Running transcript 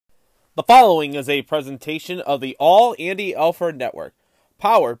The following is a presentation of the All Andy Alford Network,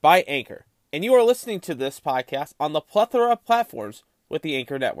 powered by Anchor, and you are listening to this podcast on the plethora of platforms with the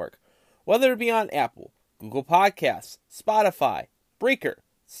Anchor Network, whether it be on Apple, Google Podcasts, Spotify, Breaker,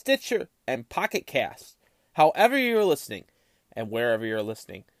 Stitcher, and Pocket Casts. However you're listening, and wherever you're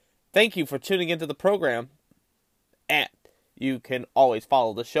listening, thank you for tuning into the program, and you can always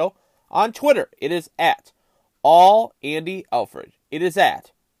follow the show on Twitter. It is at All Andy Alford. It is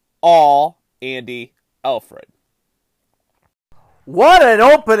at All Andy Alford. What an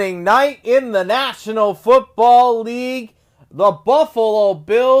opening night in the National Football League. The Buffalo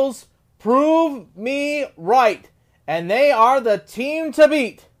Bills prove me right, and they are the team to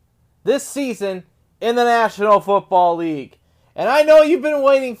beat this season in the National Football League. And I know you've been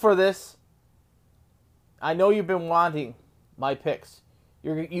waiting for this. I know you've been wanting my picks.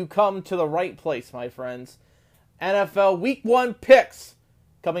 You come to the right place, my friends. NFL Week 1 picks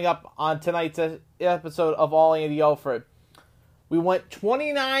coming up on tonight's episode of All Andy Alford. We went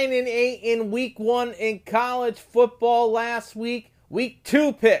 29-8 in Week 1 in college football last week. Week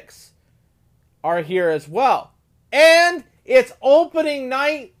 2 picks are here as well. And it's opening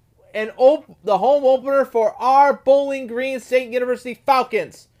night and the home opener for our Bowling Green State University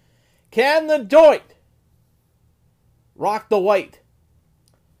Falcons. Can the Doit rock the white?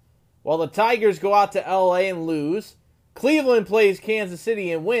 While the Tigers go out to LA and lose, Cleveland plays Kansas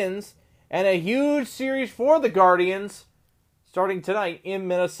City and wins, and a huge series for the Guardians starting tonight in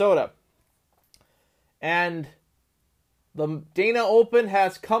Minnesota. And the Dana Open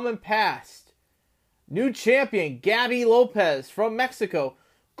has come and passed. New champion, Gabby Lopez from Mexico.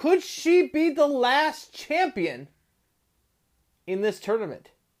 Could she be the last champion in this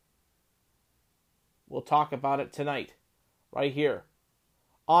tournament? We'll talk about it tonight, right here,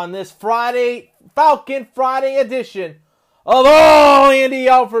 on this Friday, Falcon Friday edition of All Andy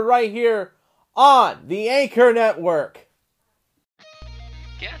Alford, right here on the Anchor Network.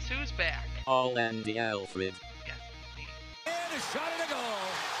 Guess who's back? All Andy Alford. Yes, me. And a shot at a goal.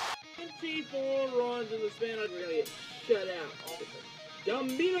 24 runs in the span of really shut out.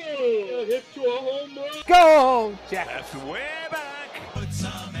 Gambino hit to a home run. Go, Jack. That's way back. Put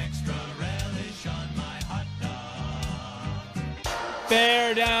some extra relish on my hot dog.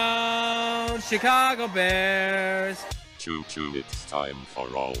 Bear down, Chicago Bears. Choo-choo, it's time for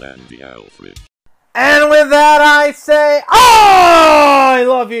All Andy Alford. And with that, I say, I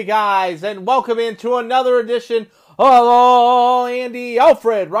love you guys, and welcome into another edition of All Andy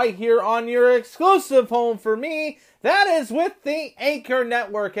Alford, right here on your exclusive home for me. That is with the Anchor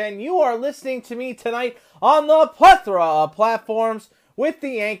Network, and you are listening to me tonight on the plethora of platforms with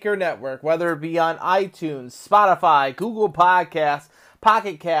the Anchor Network, whether it be on iTunes, Spotify, Google Podcasts,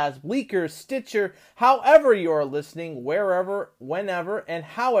 Pocket Casts, Breaker, Stitcher, however you are listening, wherever, whenever, and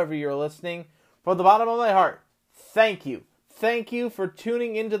however you're listening. From the bottom of my heart, thank you. Thank you for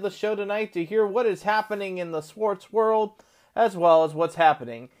tuning into the show tonight to hear what is happening in the sports world, as well as what's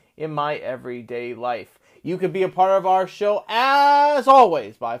happening in my everyday life. You can be a part of our show, as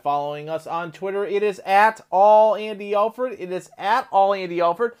always, by following us on Twitter. It is at All Andy Alford. It is at All Andy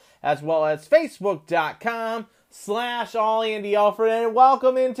Alford, as well as Facebook.com/All Andy Alford. And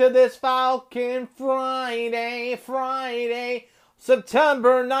welcome into this Falcon Friday,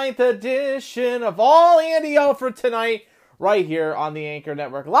 September 9th edition of All Andy Alford tonight, right here on the Anchor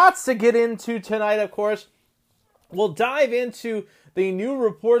Network. Lots to get into tonight, of course. We'll dive into the new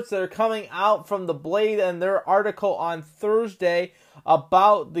reports that are coming out from the Blade and their article on Thursday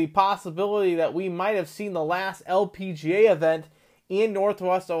about the possibility that we might have seen the last LPGA event in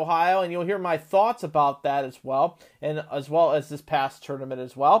Northwest Ohio, and you'll hear my thoughts about that as well, and as well as this past tournament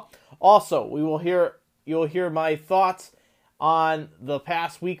as well. Also, you'll hear my thoughts on the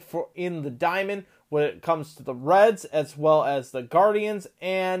past week in the Diamond when it comes to the Reds, as well as the Guardians,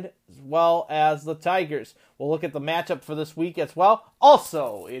 and as well as the Tigers. We'll look at the matchup for this week as well.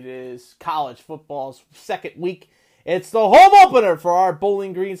 Also, it is college football's second week. It's the home opener for our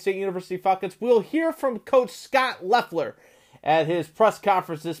Bowling Green State University Falcons. We'll hear from Coach Scott Loeffler at his press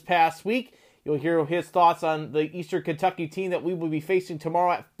conference this past week. You'll hear his thoughts on the Eastern Kentucky team that we will be facing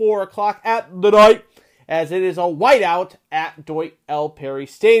tomorrow at 4 o'clock at the night, as it is a whiteout at Doit L. Perry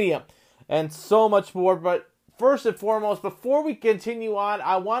Stadium. And so much more. But first and foremost, before we continue on,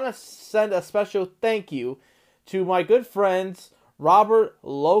 I want to send a special thank you to my good friends, Robert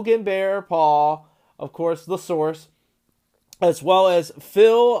Logan Bear Paul, of course, The Source, as well as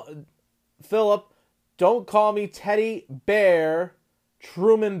Philip, Don't Call Me Teddy Bear,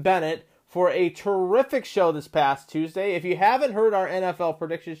 Truman Bennett, for a terrific show this past Tuesday. If you haven't heard our NFL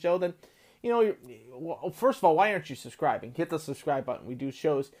prediction show, then, first of all, why aren't you subscribing? Hit the subscribe button. We do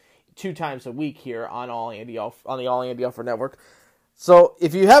shows 2 times a week here on the All Andy Alford Network. So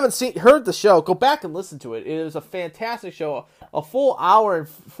if you haven't heard the show, go back and listen to it. It is a fantastic show, a full hour and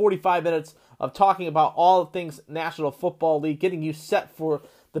 45 minutes of talking about all things National Football League, getting you set for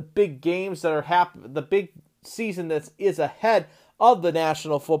the big games that are the big season that is ahead of the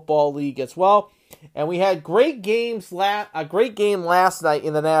National Football League as well. And we had great games a great game last night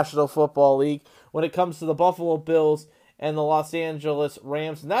in the National Football League when it comes to the Buffalo Bills and the Los Angeles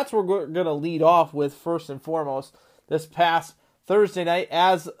Rams. And that's where we're going to lead off with first and foremost this past Thursday night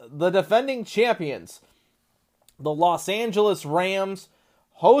as the defending champions. The Los Angeles Rams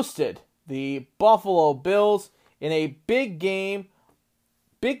hosted the Buffalo Bills in a big game,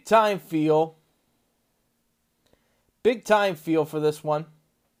 big time feel for this one,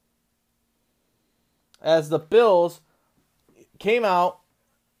 as the Bills came out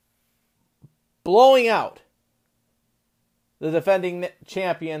blowing out the defending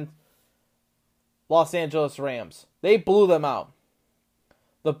champion Los Angeles Rams. They blew them out.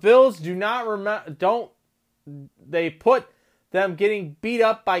 The Bills they put them getting beat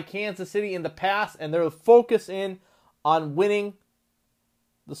up by Kansas City in the past, and they're focused in on winning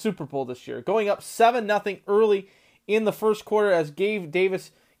the Super Bowl this year. Going up 7-0 early in the first quarter as Gabe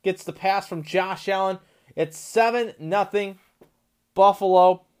Davis gets the pass from Josh Allen. It's 7-0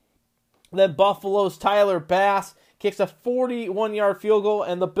 Buffalo. Then Buffalo's Tyler Bass kicks a 41-yard field goal,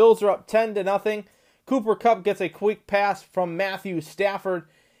 and the Bills are up 10-0. Cooper Kupp gets a quick pass from Matthew Stafford,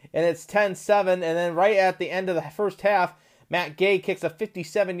 and it's 10-7. And then right at the end of the first half, Matt Gay kicks a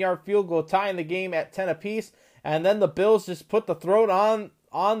 57-yard field goal, tying the game at 10 apiece. And then the Bills just put the throat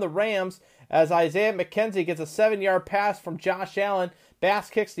on the Rams as Isaiah McKenzie gets a 7-yard pass from Josh Allen. Bass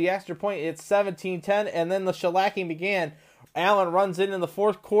kicks the extra point. It's 17-10, and then the shellacking began. Allen runs in the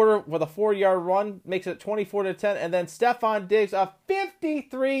fourth quarter with a 4-yard run, makes it 24-10, and then Stephon Diggs a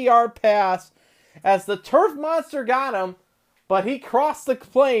 53-yard pass as the turf monster got him, but he crossed the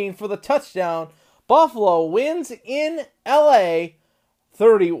plane for the touchdown. Buffalo wins in LA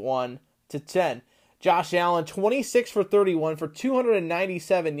 31-10. Josh Allen, 26 for 31 for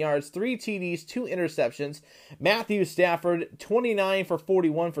 297 yards, 3 TDs, 2 interceptions. Matthew Stafford, 29 for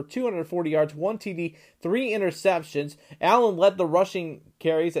 41 for 240 yards, 1 TD, 3 interceptions. Allen led the rushing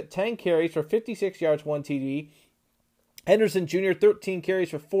carries at 10 carries for 56 yards, 1 TD. Henderson Jr., 13 carries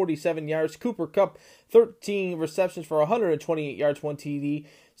for 47 yards. Cooper Kupp, 13 receptions for 128 yards, 1 TD.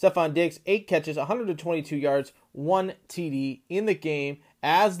 Stephon Diggs, 8 catches, 122 yards, 1 TD in the game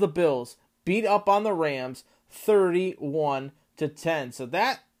as the Bills beat up on the Rams 31-10. So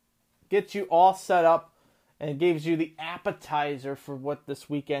that gets you all set up and gives you the appetizer for what this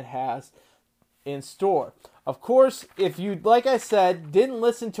weekend has in store. Of course, if you, like I said, didn't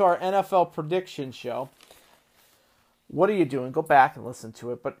listen to our NFL prediction show, what are you doing? Go back and listen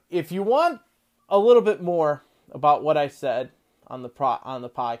to it. But if you want a little bit more about what I said on the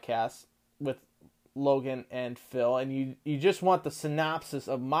podcast with Logan and Phil, and you just want the synopsis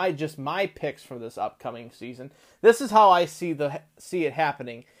of my picks for this upcoming season, this is how I see it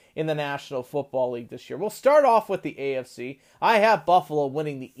happening in the National Football League this year. We'll start off with the AFC. I have Buffalo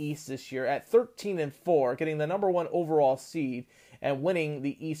winning the East this year at 13-4, getting the number 1 overall seed and winning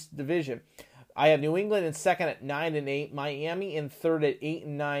the East Division. I have New England in second at 9-8, Miami in third at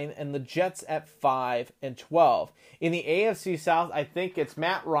 8-9, and the Jets at 5-12. In the AFC South, I think it's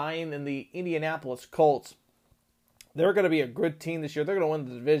Matt Ryan and the Indianapolis Colts. They're going to be a good team this year. They're going to win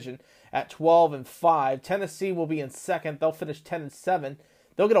the division at 12-5. Tennessee will be in second. They'll finish 10-7.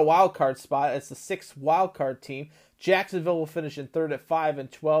 They'll get a wild card spot. It's the 6th wild card team. Jacksonville will finish in third at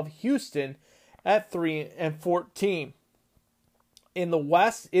 5-12. Houston at 3-14. In the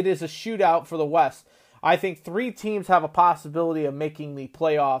West, it is a shootout for the West. I think 3 teams have a possibility of making the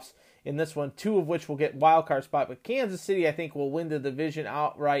playoffs in this one, 2 of which will get wild card spot. But Kansas City, I think, will win the division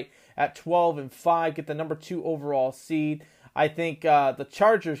outright at 12-5, get the number 2 overall seed. I think the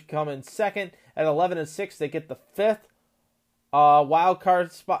Chargers come in second at 11-6. They get the 5th wild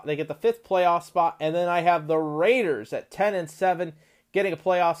card spot. They get the 5th playoff spot. And then I have the Raiders at 10-7, getting a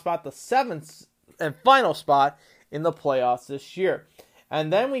playoff spot, the 7th and final spot in the playoffs this year.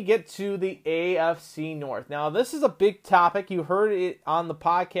 And then we get to the AFC North. Now, this is a big topic. You heard it on the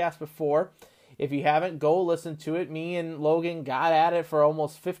podcast before. If you haven't, go listen to it. Me and Logan got at it for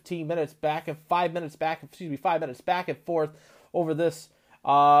almost 15 minutes back and 5 minutes back and forth over this.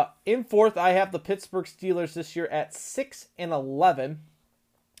 In fourth, I have the Pittsburgh Steelers this year at 6-11.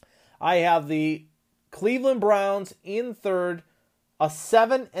 I have the Cleveland Browns in third, a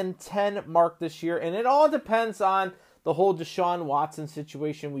 7-10 mark this year, and it all depends on the whole Deshaun Watson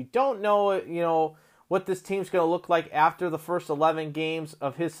situation. We don't know, what this team's going to look like after the first 11 games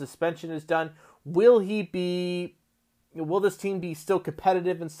of his suspension is done. Will this team be still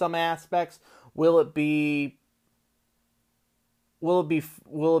competitive in some aspects? Will it be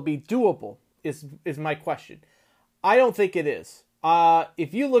doable? Is my question. I don't think it is.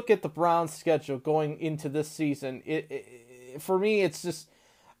 If you look at the Browns' schedule going into this season, for me, it's just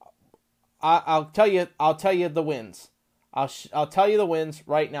I'll tell you the wins. I'll tell you the wins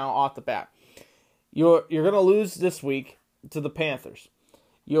right now off the bat. You're going to lose this week to the Panthers.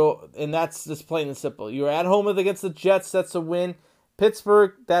 And that's just plain and simple. You're at home against the Jets. That's a win.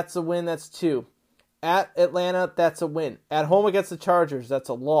 Pittsburgh, that's a win. That's 2. At Atlanta, that's a win. At home against the Chargers, that's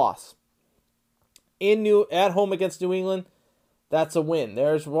a loss. At home against New England, that's a win.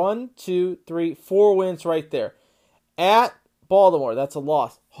 There's 1, 2, 3, 4 wins right there. At Baltimore, that's a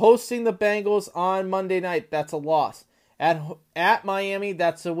loss. Hosting the Bengals on Monday night, that's a loss. At Miami,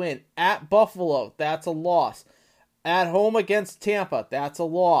 that's a win. At Buffalo, that's a loss. At home against Tampa, that's a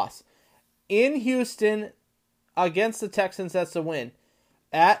loss. In Houston, against the Texans, that's a win.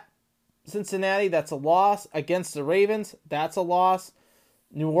 At Cincinnati, that's a loss. Against the Ravens, that's a loss.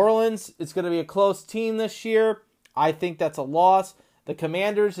 New Orleans, it's going to be a close team this year. I think that's a loss. The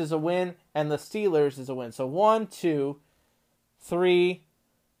Commanders is a win, and the Steelers is a win. So 1, 2, 3,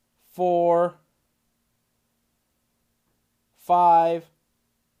 4, 5,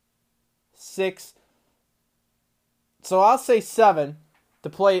 6. So I'll say 7 to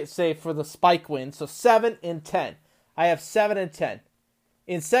play it safe for the spike win. So 7 and 10. I have 7 and 10.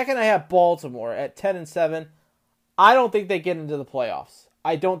 In second, I have Baltimore at 10 and 7. I don't think they get into the playoffs.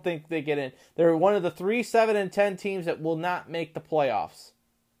 I don't think they get in. They're one of the 3, 7, and 10 teams that will not make the playoffs.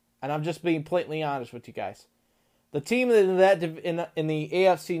 And I'm just being blatantly honest with you guys. The team in the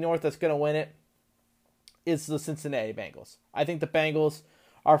AFC North that's going to win it is the Cincinnati Bengals. I think the Bengals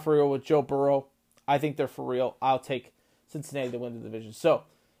are for real with Joe Burrow. I think they're for real. I'll take Cincinnati to win the division. So,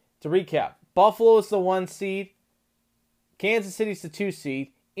 to recap, Buffalo is the 1 seed. Kansas City is the 2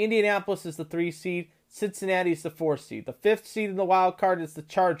 seed. Indianapolis is the 3 seed. Cincinnati is the 4 seed. The 5th seed in the wild card is the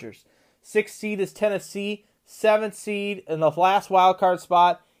Chargers. 6th seed is Tennessee. 7th seed in the last wild card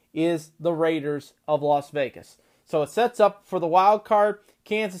spot is the Raiders of Las Vegas. So it sets up for the wild card,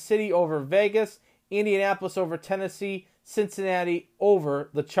 Kansas City over Vegas, Indianapolis over Tennessee, Cincinnati over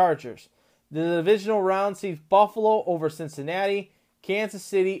the Chargers. The divisional round sees Buffalo over Cincinnati, Kansas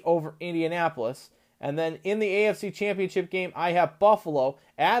City over Indianapolis. And then in the AFC Championship game, I have Buffalo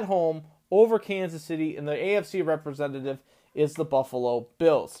at home over Kansas City, and the AFC representative is the Buffalo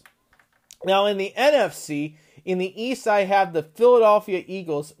Bills. Now in the NFC, in the East, I have the Philadelphia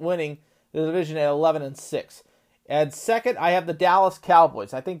Eagles winning the division at 11 and 6. And second, I have the Dallas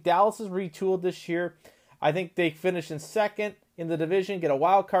Cowboys. I think Dallas is retooled this year. I think they finish in second in the division, get a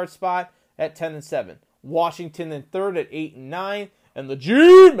wild card spot at 10 and 7. Washington in third at 8 and 9, and the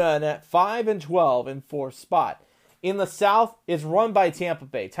G-Men at 5 and 12 in fourth spot. In the South, it's run by Tampa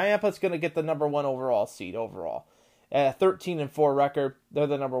Bay. Tampa's going to get the number 1 overall seed overall. At a 13 and 4 record, they're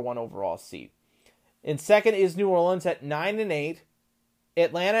the number 1 overall seed. In second is New Orleans at 9 and 8,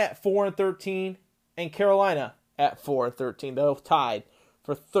 Atlanta at 4 and 13, and Carolina at 4 and 13. They're tied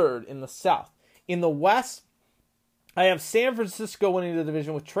for third in the South. In the West, I have San Francisco winning the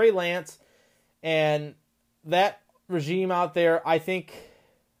division with Trey Lance, and that regime out there, I think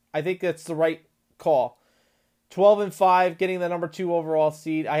that's the right call. 12 and 5, getting the number 2 overall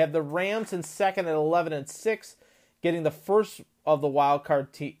seed. I have the Rams in second at 11 and 6, getting the first of the wild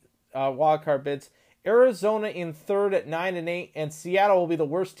card bids. Arizona in third at 9 and 8, and Seattle will be the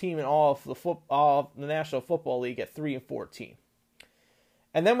worst team in all of the National Football League at 3 and 14.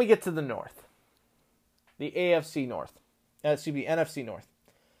 And then we get to the North, the NFC North. NFC North.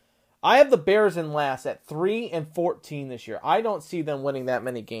 I have the Bears in last at 3 and 14 this year. I don't see them winning that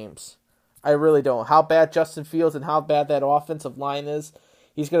many games. I really don't. How bad Justin Fields and how bad that offensive line is,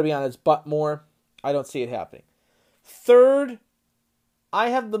 he's going to be on his butt more. I don't see it happening. Third, I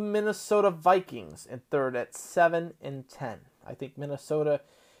have the Minnesota Vikings in third at 7 and 10. I think Minnesota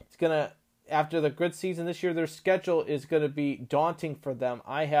is going to, after the good season this year, their schedule is going to be daunting for them.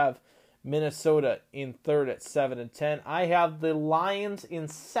 I have Minnesota in third at 7 and 10. I have the Lions in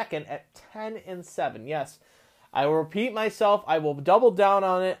second at 10 and 7. Yes, I will repeat myself. I will double down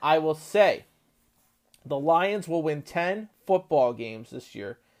on it. I will say the Lions will win 10 football games this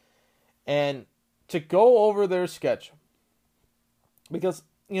year. And to go over their schedule, because,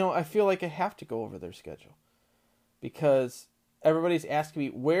 I feel like I have to go over their schedule. Because everybody's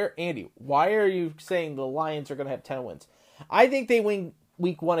asking me, Andy, why are you saying the Lions are going to have 10 wins? I think they win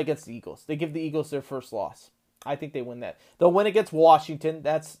week 1 against the Eagles. They give the Eagles their first loss. I think they win that. They'll win against Washington.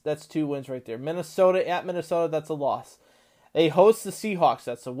 That's 2 wins right there. Minnesota at Minnesota, that's a loss. They host the Seahawks.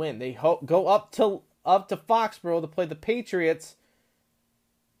 That's a win. They go up to Foxborough to play the Patriots.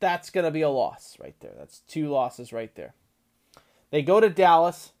 That's going to be a loss right there. That's 2 losses right there. They go to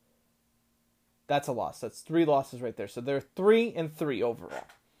Dallas. That's a loss. That's 3 losses right there. So they're 3-3 overall.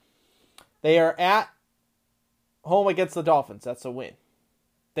 They are at home against the Dolphins. That's a win.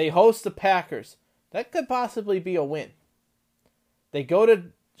 They host the Packers. That could possibly be a win. They go to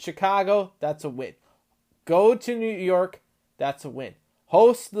Chicago. That's a win. Go to New York. That's a win.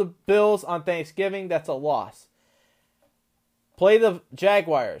 Host the Bills on Thanksgiving. That's a loss. Play the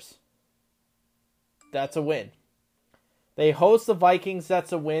Jaguars. That's a win. They host the Vikings.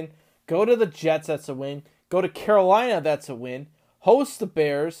 That's a win. Go to the Jets. That's a win. Go to Carolina. That's a win. Host the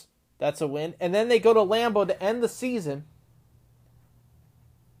Bears. That's a win. And then they go to Lambeau to end the season.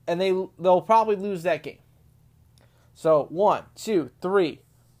 And they'll probably lose that game. So 1, 2, 3,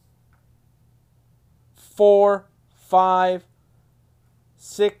 4, 5,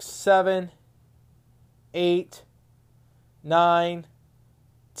 6, 7, 8, 9,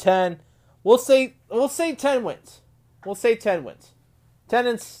 10. We'll say 10 wins. We'll say 10 wins. 10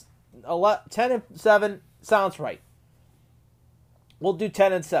 and 7 sounds right. We'll do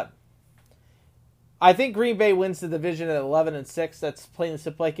 10 and 7. I think Green Bay wins the division at 11-6. That's plain and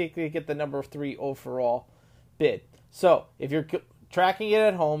simple. I think they get the number 3 overall bid. So, if you're tracking it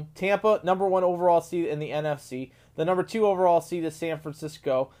at home, Tampa, number 1 overall seed in the NFC. The number 2 overall seed is San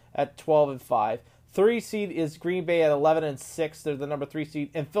Francisco at 12-5. 3 seed is Green Bay at 11-6. They're the number 3 seed.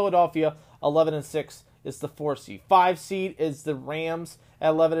 And Philadelphia, 11-6, is the 4 seed. 5 seed is the Rams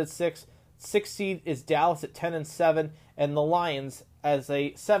at 11-6. 6 seed is Dallas at 10-7. And the Lions as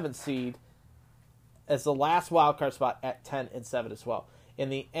a 7 seed as the last wild card spot at 10-7 as well. In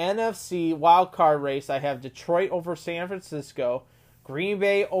the NFC wild card race, I have Detroit over San Francisco, Green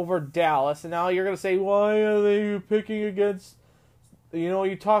Bay over Dallas, and now you're going to say, why are they picking against,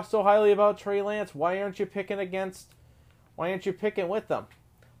 you talk so highly about Trey Lance, why aren't you picking with them?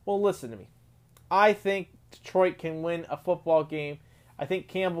 Well, listen to me. I think Detroit can win a football game. I think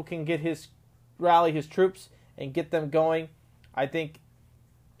Campbell can rally his troops and get them going. I think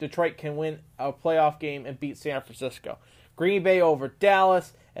Detroit can win a playoff game and beat San Francisco. Green Bay over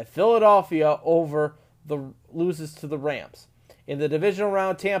Dallas, and Philadelphia loses to the Rams. In the divisional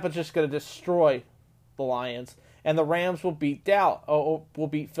round, Tampa's just going to destroy the Lions, and the Rams will beat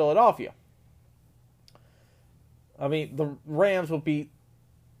Philadelphia. The Rams will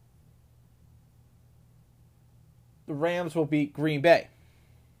beat Green Bay.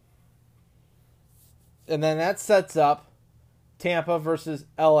 And then that sets up Tampa versus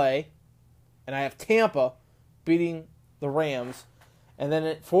LA, and I have Tampa beating the Rams. And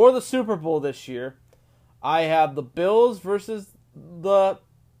then for the Super Bowl this year, I have the Bills versus the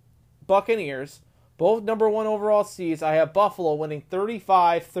Buccaneers, both number 1 overall seeds. I have Buffalo winning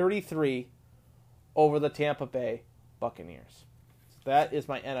 35-33 over the Tampa Bay Buccaneers. So that is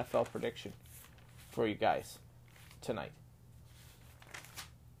my NFL prediction for you guys tonight.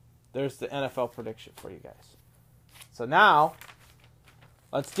 There's the NFL prediction for you guys. So now,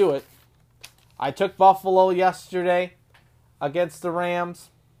 let's do it. I took Buffalo yesterday against the Rams.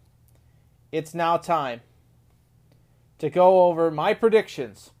 It's now time to go over my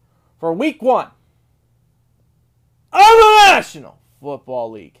predictions for Week 1 of the National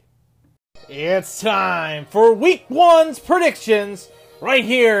Football League. It's time for Week 1's predictions right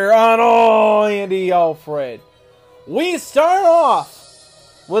here on Oh Andy Alfred. We start off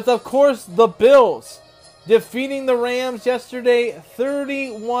with, of course, the Bills defeating the Rams yesterday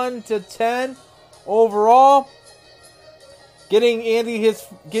 31-10 overall. Getting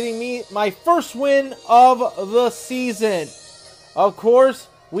me my first win of the season. Of course,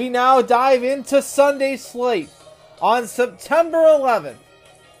 we now dive into Sunday slate on September 11th,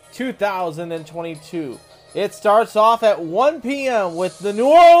 2022. It starts off at 1 p.m. with the New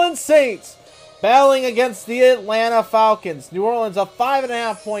Orleans Saints battling against the Atlanta Falcons. New Orleans a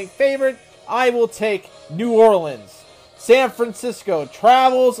 5.5-point favorite. I will take New Orleans. San Francisco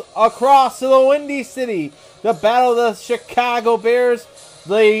travels across to the Windy City to battle the Chicago Bears.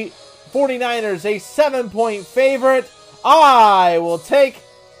 The 49ers a 7-point favorite. I will take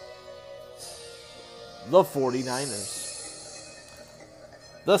the 49ers.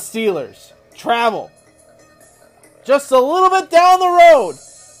 The Steelers travel just a little bit down the road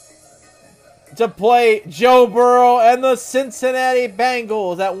to play Joe Burrow and the Cincinnati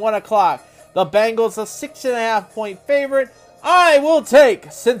Bengals at 1 o'clock. The Bengals a 6.5-point favorite. I will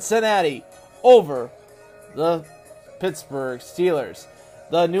take Cincinnati over the Pittsburgh Steelers.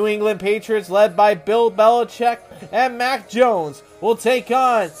 The New England Patriots, led by Bill Belichick and Mac Jones, will take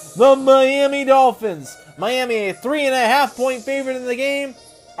on the Miami Dolphins. Miami, a 3.5-point favorite in the game.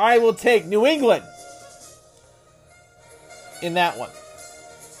 I will take New England in that one.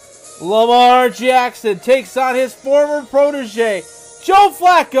 Lamar Jackson takes on his former protege, Joe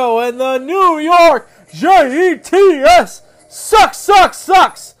Flacco, and the New York Jets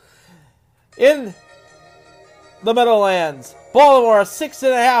sucks in the Meadowlands. Baltimore, a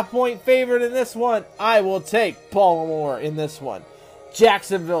 6.5-point favorite in this one. I will take Baltimore in this one.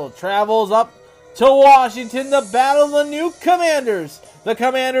 Jacksonville travels up to Washington to battle the new Commanders. The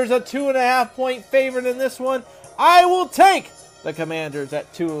Commanders, a 2.5-point favorite in this one. I will take the Commanders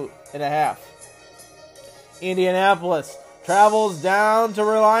at 2.5. Indianapolis travels down to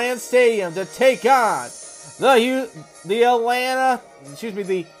Reliance Stadium to take on the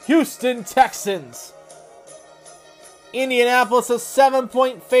Houston Texans. Indianapolis, a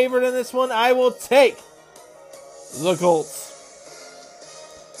 7-point favorite in this one. I will take the Colts.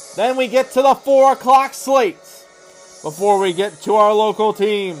 Then we get to the 4 o'clock slates before we get to our local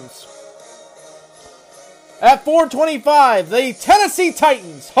teams. At 4:25, the Tennessee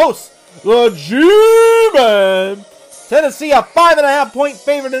Titans host the G-Men. Tennessee, a 5.5-point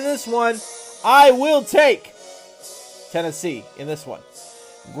favorite in this one. I will take Tennessee in this one.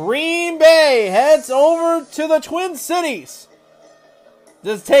 Green Bay heads over to the Twin Cities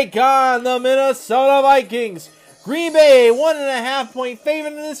to take on the Minnesota Vikings. Green Bay, a 1.5-point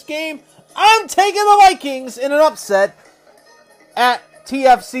favorite in this game. I'm taking the Vikings in an upset at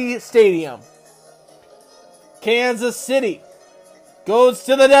TFC Stadium. Kansas City goes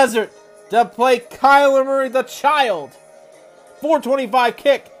to the desert to play Kyler Murray, the child. 4:25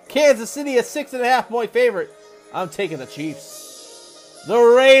 kick. Kansas City, a 6.5-point favorite. I'm taking the Chiefs. The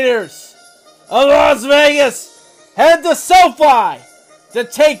Raiders of Las Vegas head to SoFi to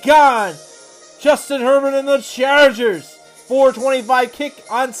take on Justin Herbert and the Chargers. 4:25 kick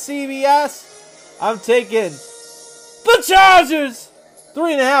on CBS. I'm taking the Chargers.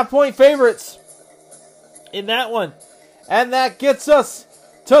 3.5-point favorites in that one. And that gets us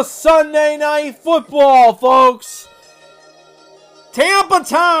to Sunday Night Football, folks. Tampa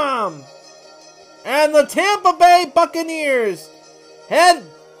Tom and the Tampa Bay Buccaneers head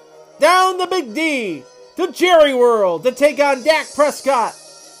down the Big D to Jerry World to take on Dak Prescott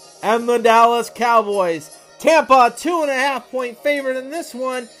and the Dallas Cowboys. Tampa, a 2.5-point favorite in this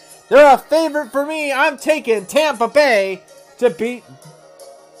one. They're a favorite for me. I'm taking Tampa Bay to beat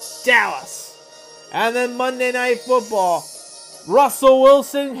Dallas. And then Monday Night Football. Russell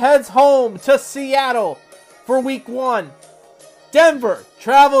Wilson heads home to Seattle for Week 1. Denver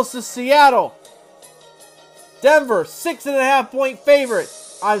travels to Seattle. Denver, 6.5-point favorite.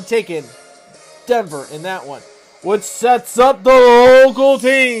 I'm taking Denver in that one, which sets up the local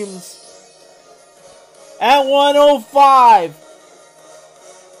teams. At 1:05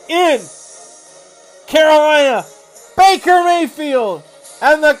 in Carolina, Baker Mayfield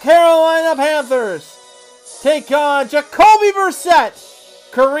and the Carolina Panthers take on Jacoby Brissett,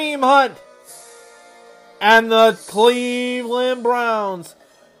 Kareem Hunt, and the Cleveland Browns.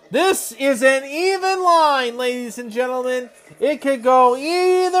 This is an even line, ladies and gentlemen. It could go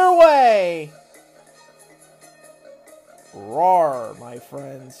either way. Roar, my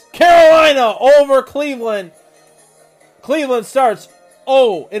friends. Carolina over Cleveland. Cleveland starts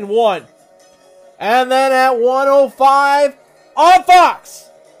 0-1. And then at 1:05 on Fox,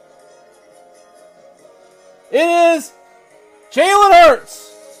 it is Jalen Hurts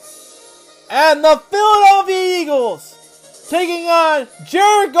and the Philadelphia Eagles taking on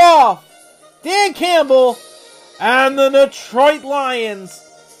Jared Goff, Dan Campbell, and the Detroit Lions.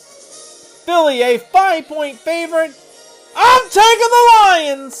 Philly, a 5-point favorite. I'm taking the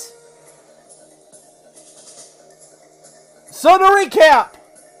Lions. So to recap,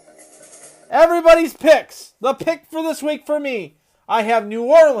 everybody's picks. The pick for this week for me, I have New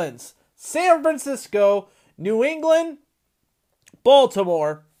Orleans, San Francisco, New England,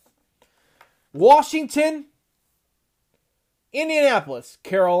 Baltimore, Washington, Indianapolis,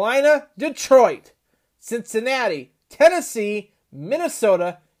 Carolina, Detroit, Cincinnati, Tennessee,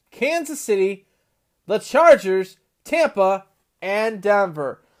 Minnesota, Kansas City, the Chargers, Tampa, and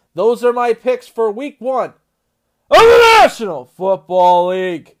Denver. Those are my picks for Week 1 of the National Football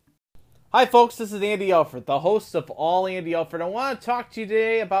League. Hi folks, this is Andy Alford, the host of All Andy Alford. I want to talk to you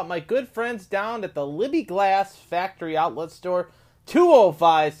today about my good friends down at the Libby Glass Factory Outlet Store,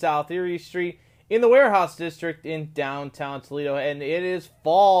 205 South Erie Street, in the Warehouse District in downtown Toledo. And it is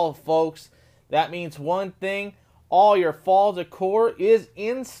fall, folks. That means one thing, all your fall decor is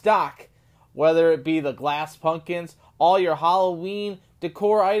in stock. Whether it be the glass pumpkins, all your Halloween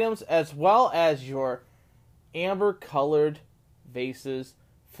decor items, as well as your amber-colored vases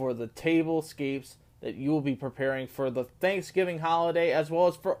for the tablescapes that you will be preparing for the Thanksgiving holiday, as well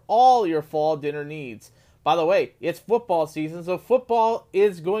as for all your fall dinner needs. By the way, it's football season, so football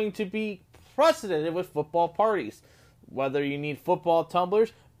is going to be precedented with football parties. Whether you need football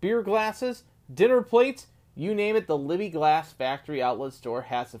tumblers, beer glasses, dinner plates, you name it, the Libby Glass Factory Outlet Store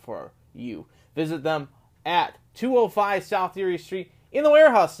has it for you. Visit them at 205 South Erie Street in the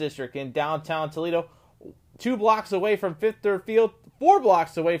Warehouse District in downtown Toledo, 2 blocks away from Fifth Third Field, 4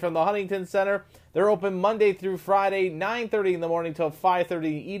 blocks away from the Huntington Center. They're open Monday through Friday, 9:30 in the morning till 5:30 in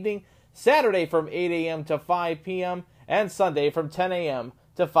the evening, Saturday from 8 a.m. to 5 p.m., and Sunday from 10 a.m.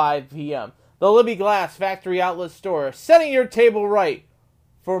 to 5 p.m. The Libby Glass Factory Outlet Store, setting your table right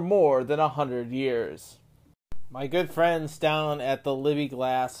for more than 100 years. My good friends down at the Libby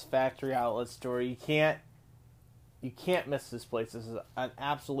Glass Factory Outlet Store, you can't miss this place. This is an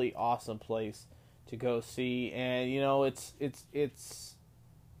absolutely awesome place to go see, and you know it's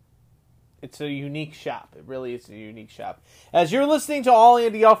a unique shop. It really is a unique shop. As you're listening to All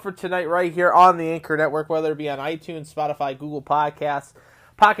Andy Alford tonight, right here on the Anchor Network, whether it be on iTunes, Spotify, Google Podcasts,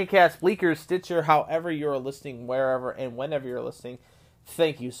 Pocket Casts, Bleaker, Stitcher, however you're listening, wherever and whenever you're listening,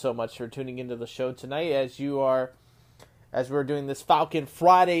 thank you so much for tuning into the show tonight. As we're doing this Falcon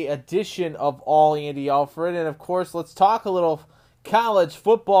Friday edition of All Andy Alford, and of course, let's talk a little college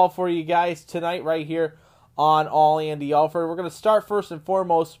football for you guys tonight, right here on All Andy Alford. We're going to start first and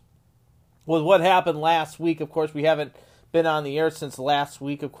foremost with what happened last week. Of course, we haven't been on the air since last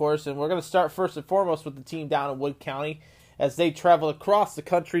week, of course, and we're going to start first and foremost with the team down in Wood County as they travel across the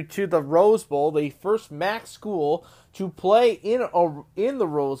country to the Rose Bowl, the first MAC school to play in the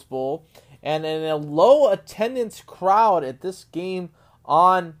Rose Bowl, and in a low attendance crowd at this game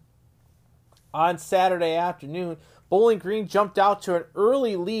on Saturday afternoon. Bowling Green jumped out to an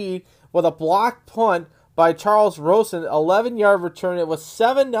early lead with a blocked punt by Charles Rosen, 11-yard return. It was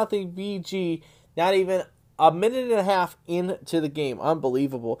 7-0 BG, not even a minute and a half into the game.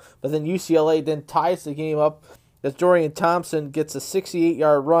 Unbelievable. But then UCLA then ties the game up as Dorian Thompson gets a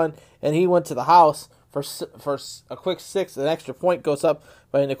 68-yard run, and he went to the house for a quick 6. An extra point goes up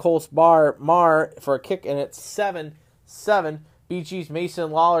by Nicole Marr for a kick, and it's 7-7. BG's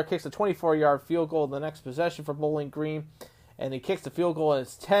Mason Lawler kicks a 24-yard field goal in the next possession for Bowling Green, and he kicks the field goal, and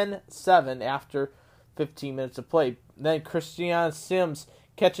it's 10-7 after 15 minutes of play. Then Christian Sims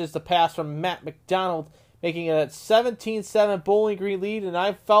catches the pass from Matt McDonald, making it a 17-7 Bowling Green lead, and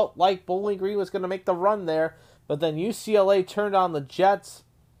I felt like Bowling Green was going to make the run there, but then UCLA turned on the Jets,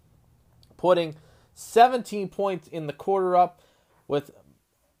 putting 17 points in the quarter up, with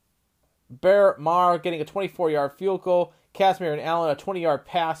Barrett Marr getting a 24-yard field goal, Casimir and Allen a 20-yard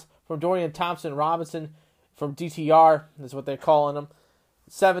pass from Dorian Thompson Robinson from DTR, is what they're calling him,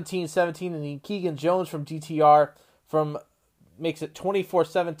 17-17, and then Keegan Jones from DTR makes it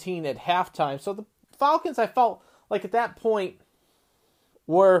 24-17 at halftime. So the Falcons, I felt like at that point,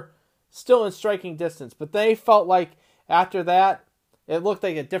 were still in striking distance, but they felt like after that, it looked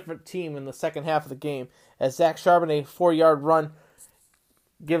like a different team in the second half of the game, as Zach Charbonnet 4-yard run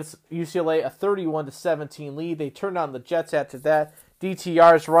gives UCLA a 31-17 lead. They turned on the Jets after that.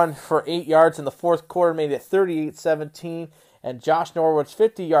 DTR's run for 8 yards in the fourth quarter made it 38-17, and Josh Norwood's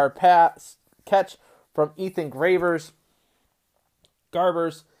 50-yard pass catch from Ethan Garbers.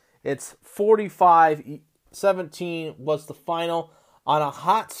 It's 45-17 was the final on a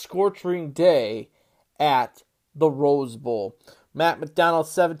hot, scorching day at the Rose Bowl. Matt McDonald,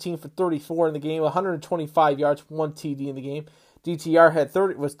 17 for 34 in the game, 125 yards, 1 TD in the game.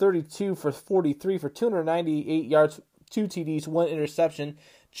 DTR was 32 for 43 for 298 yards, 2 TDs, 1 interception.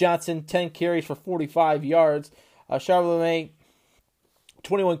 Johnson, 10 carries for 45 yards. Charbonnet,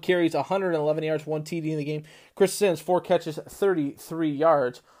 21 carries, 111 yards, 1 TD in the game. Chris Sims, 4 catches, 33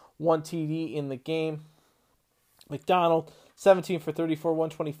 yards, 1 TD in the game. McDonald, 17 for 34,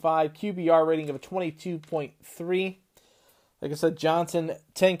 125. QBR rating of a 22.3. Like I said, Johnson,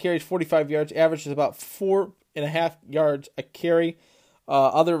 10 carries, 45 yards, averages about 4.5 yards a carry.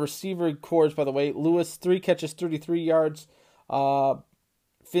 Other receiver cores, by the way, Lewis, 3 catches, 33 yards.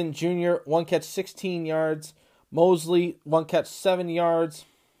 Finn Jr., 1 catch, 16 yards. Mosley, 1 catch, 7 yards.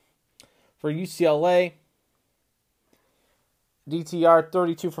 For UCLA, DTR,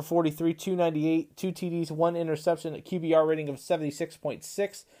 32 for 43, 298, 2 TDs, 1 interception, a QBR rating of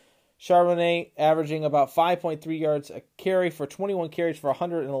 76.6. Charbonnet averaging about 5.3 yards a carry for 21 carries for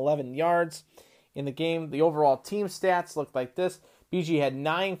 111 yards. In the game, the overall team stats looked like this. BG had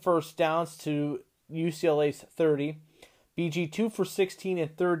 9 first downs to UCLA's 30. BG 2 for 16 in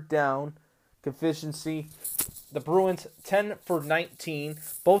third down. efficiency. The Bruins 10 for 19.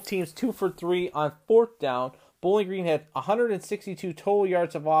 Both teams 2 for 3 on fourth down. Bowling Green had 162 total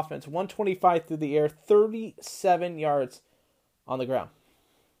yards of offense, 125 through the air, 37 yards on the ground.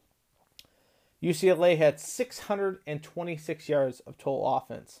 UCLA had 626 yards of total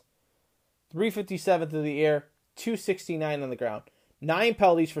offense, 357 through the air, 269 on the ground. 9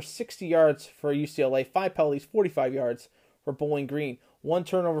 penalties for 60 yards for UCLA, 5 penalties, 45 yards for Bowling Green. 1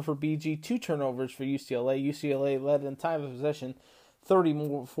 turnover for BG, 2 turnovers for UCLA. UCLA led in time of possession,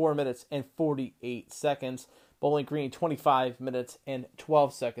 34 minutes and 48 seconds. Bowling Green, 25 minutes and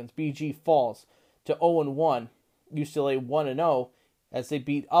 12 seconds. BG falls to 0-1. UCLA 1-0 as they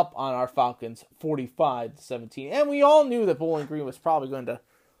beat up on our Falcons 45-17. And we all knew that Bowling Green was probably going to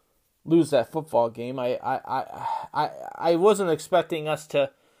lose that football game. I wasn't expecting us to.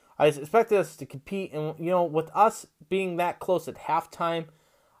 I expected us to compete, and with us being that close at halftime,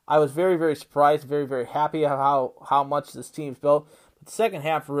 I was very, very surprised, very, very happy how much this team's built. But the second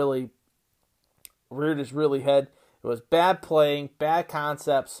half really reared its really head. It was bad playing, bad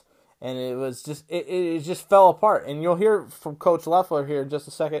concepts, and it was just it just fell apart. And you'll hear from Coach Leffler here in just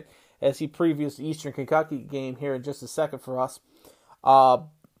a second as he previews the Eastern Kentucky game here in just a second for us.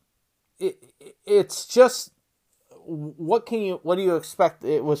 It's just what do you expect?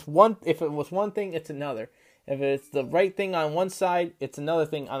 If it was one thing, it's another. If it's the right thing on one side, it's another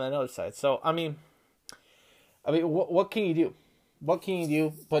thing on another side. So I mean, what can you do? What can you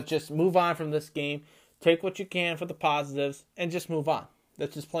do but just move on from this game, take what you can for the positives, and just move on.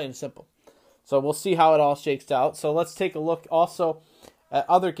 That's just plain and simple. So we'll see how it all shakes out. So let's take a look also at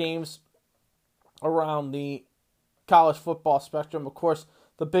other games around the college football spectrum. Of course,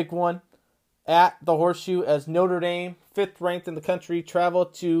 the big one at the Horseshoe as Notre Dame, 5th ranked in the country,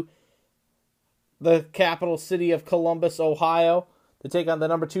 traveled to the capital city of Columbus, Ohio, to take on the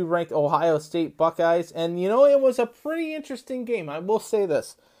number 2 ranked Ohio State Buckeyes. And, it was a pretty interesting game. I will say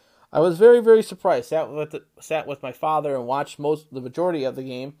this. I was very, very surprised. Sat with my father and watched the majority of the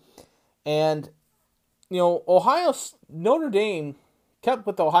game. And, Notre Dame kept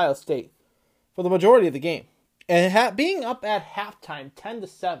with Ohio State for the majority of the game. And being up at halftime,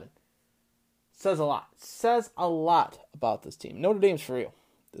 10-7, says a lot. Says a lot about this team. Notre Dame's for real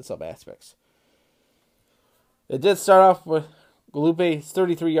in some aspects. It did start off with Galupe's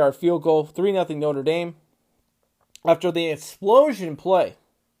 33-yard field goal, 3-0 Notre Dame. After the explosion play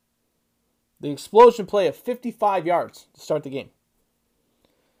of 55 yards to start the game.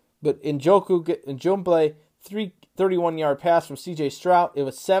 But Njomble, 31-yard pass from C.J. Stroud. It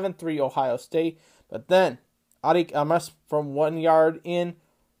was 7-3 Ohio State. But then, Arik Amas from 1 yard in,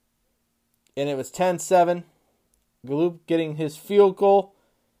 and it was 10-7. Galup getting his field goal.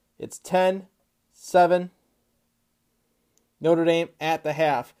 It's 10-7. Notre Dame at the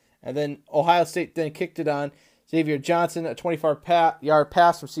half. And then Ohio State then kicked it on. Xavier Johnson, a 24-yard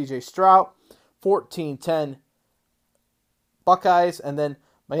pass from C.J. Stroud. 14-10 Buckeyes. And then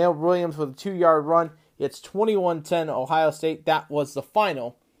Mael Williams with a 2-yard run. It's 21-10 Ohio State. That was the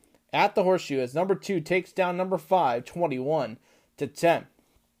final at the Horseshoe as number 2 takes down number 5, 21-10.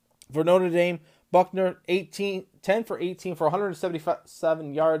 For Notre Dame, Buckner 10 for 18 for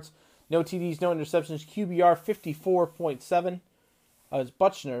 177 yards. No TDs, no interceptions. QBR 54.7. It's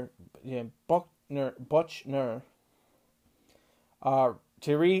Buchner.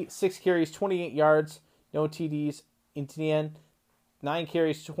 Thierry, 6 carries, 28 yards. No TDs. Etienne, 9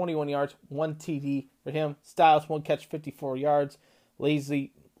 carries, 21 yards. 1 TD for him. Styles, 1 catch, 54 yards.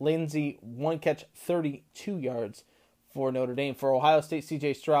 Lindsey, 1 catch, 32 yards for Notre Dame. For Ohio State,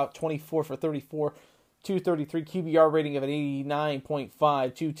 C.J. Stroud, 24 for 34. 233 QBR rating of an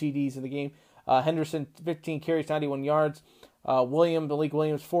 89.5, 2 TDs in the game. Henderson, 15 carries, 91 yards. Malik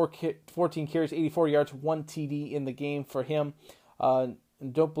Williams, 14 carries, 84 yards, 1 TD in the game for him.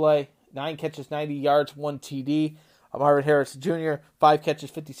 Ndoble, 9 catches, 90 yards, 1 TD. Marvin Harris Jr., 5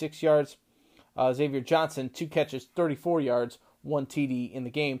 catches, 56 yards. Xavier Johnson, 2 catches, 34 yards, 1 TD in the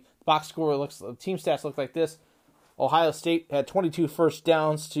game. Box score team stats look like this. Ohio State had 22 first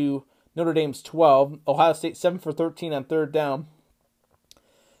downs to Notre Dame's 12. Ohio State 7 for 13 on third down.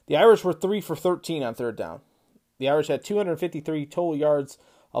 The Irish were 3 for 13 on third down. The Irish had 253 total yards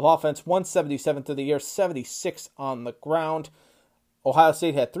of offense, 177 through the air, 76 on the ground. Ohio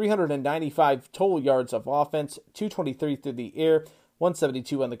State had 395 total yards of offense, 223 through the air,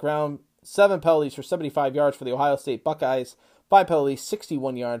 172 on the ground. 7 penalties for 75 yards for the Ohio State Buckeyes. 5 penalties,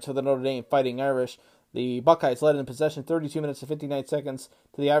 61 yards for the Notre Dame Fighting Irish. The Buckeyes led in possession 32 minutes and 59 seconds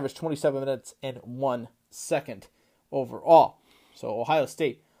to the Irish 27 minutes and 1 second overall. So Ohio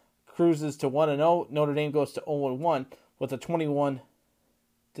State cruises to 1-0. Notre Dame goes to 0-1 with a 21-10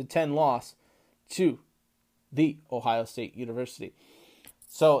 loss to the Ohio State University.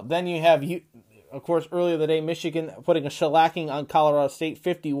 So then you have, of course, earlier today, Michigan putting a shellacking on Colorado State,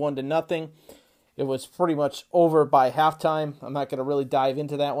 51-0. It was pretty much over by halftime. I'm not going to really dive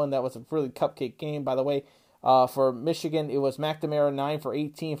into that one. That was a really cupcake game, by the way. For Michigan, it was McNamara 9 for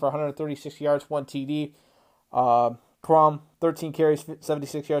 18 for 136 yards, 1 TD. Crum, 13 carries,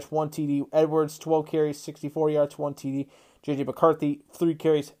 76 yards, 1 TD. Edwards, 12 carries, 64 yards, 1 TD. J.J. McCarthy, 3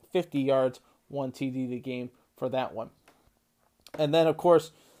 carries, 50 yards, 1 TD the game for that one. And then, of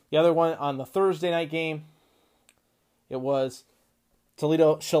course, the other one on the Thursday night game, it was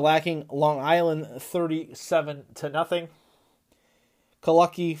Toledo shellacking Long Island 37-0.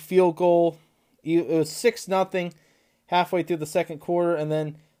 Kalucky field goal. It was 6-0 halfway through the second quarter, and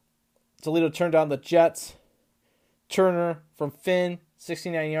then Toledo turned on the Jets. Turner from Finn,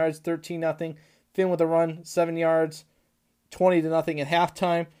 69 yards, 13-0. Finn with a run, 7 yards, 20-0 at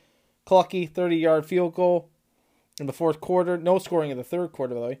halftime. Kalucky, 30-yard field goal in the fourth quarter. No scoring in the third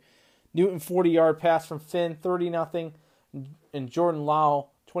quarter, by the way. Newton, 40-yard pass from Finn, 30-0. And Jordan Lau,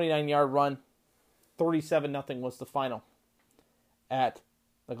 29-yard run, 37-0 was the final at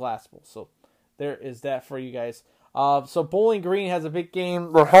the Glass Bowl. So there is that for you guys. So Bowling Green has a big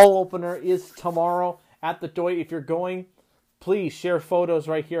game. Their hall opener is tomorrow at the Doit. If you're going, please share photos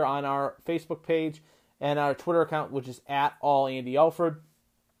right here on our Facebook page and our Twitter account, which is at AllAndyAlford.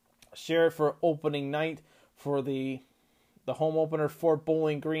 Share it for opening night for the home opener for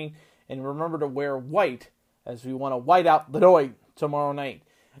Bowling Green. And remember to wear white, as we want to white out the Doit tomorrow night.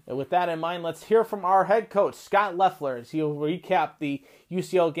 And with that in mind, let's hear from our head coach, Scott Loeffler, as he'll recap the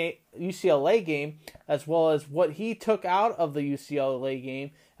UCLA game, as well as what he took out of the UCLA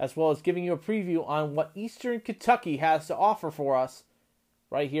game, as well as giving you a preview on what Eastern Kentucky has to offer for us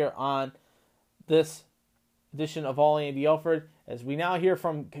right here on this edition of All Andy Alford. As we now hear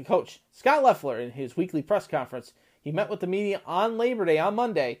from Coach Scott Loeffler in his weekly press conference. He met with the media on Labor Day, on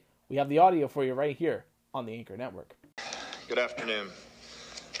Monday. We have the audio for you right here on the Anchor Network. Good afternoon.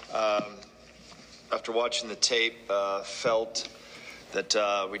 After watching the tape, felt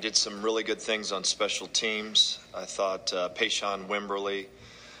that we did some really good things on special teams. I thought Payshawn Wimberly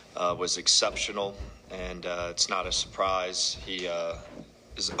was exceptional, and it's not a surprise. He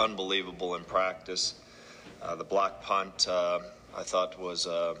is unbelievable in practice. The block punt, I thought, was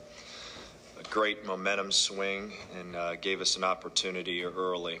a great momentum swing and gave us an opportunity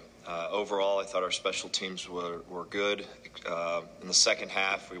early. Overall, I thought our special teams were good. In the second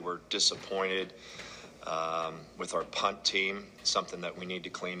half, we were disappointed with our punt team, something that we need to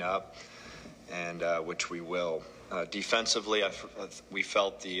clean up, and which we will. Defensively, we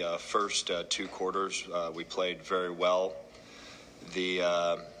felt the first 2 quarters we played very well.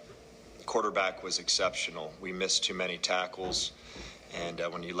 The quarterback was exceptional. We missed too many tackles, and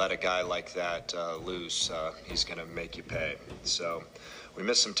when you let a guy like that loose, he's going to make you pay. So we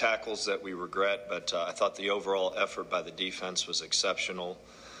missed some tackles that we regret, but I thought the overall effort by the defense was exceptional.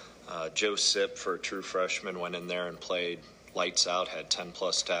 Joe Sipp, for a true freshman, went in there and played lights out, had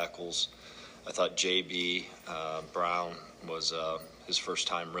 10-plus tackles. I thought J.B. Brown was his first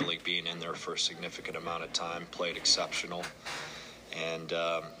time really being in there for a significant amount of time, played exceptional. And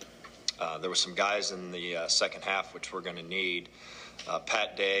there were some guys in the second half which we're going to need.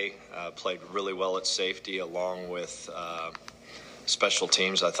 Pat Day played really well at safety along with special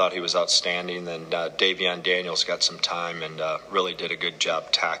teams. I thought he was outstanding. Then Davion Daniels got some time and really did a good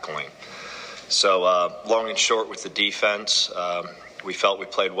job tackling. So long and short with the defense, we felt we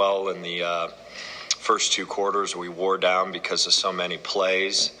played well in the first 2 quarters. We wore down because of so many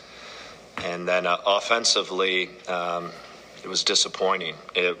plays. And then offensively, it was disappointing.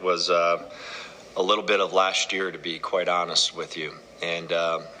 It was a little bit of last year, to be quite honest with you. And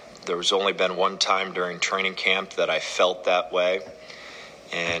there was only been one time during training camp that I felt that way.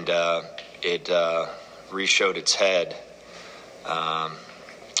 And it re-showed its head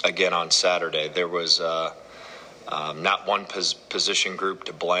again on Saturday. There was not one position group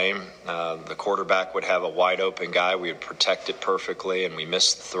to blame. The quarterback would have a wide-open guy. We would protect it perfectly, and we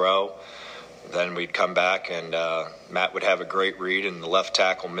missed the throw. Then we'd come back, and Matt would have a great read, and the left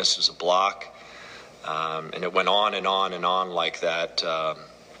tackle misses a block. And it went on and on and on like that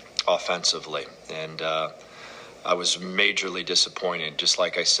offensively. And I was majorly disappointed, just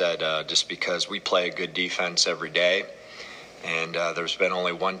like I said, just because we play a good defense every day. And there's been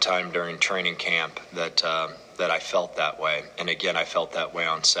only one time during training camp that I felt that way. And again, I felt that way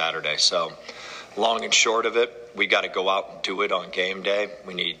on Saturday. So long and short of it, we got to go out and do it on game day.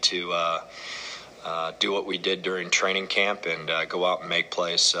 We need to do what we did during training camp and go out and make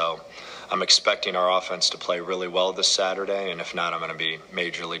plays. So I'm expecting our offense to play really well this Saturday, and if not, I'm going to be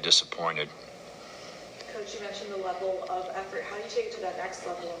majorly disappointed. Coach, you mentioned the level of effort. How do you take it to that next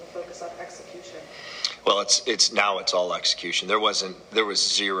level and focus on execution? Well, it's now it's all execution. There was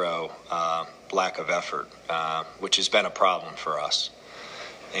zero lack of effort, which has been a problem for us,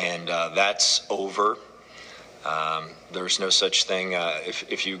 and that's over. There's no such thing.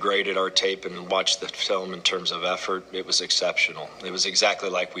 If you graded our tape and watched the film in terms of effort, it was exceptional. It was exactly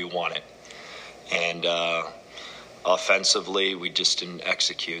like we wanted, and offensively, we just didn't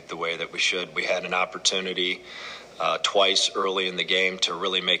execute the way that we should. We had an opportunity twice early in the game to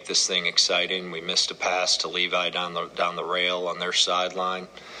really make this thing exciting. We missed a pass to Levi down the rail on their sideline,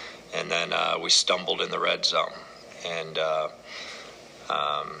 and then we stumbled in the red zone. And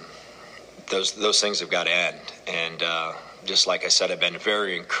those things have got to end. And just like I said, I've been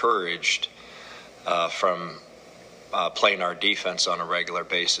very encouraged from playing our defense on a regular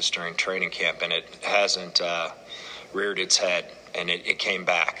basis during training camp, and it hasn't reared its head, and it came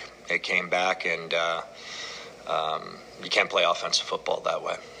back. It came back, and you can't play offensive football that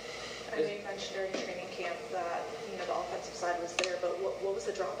way. I know you mentioned during training camp that the offensive side was there, but what was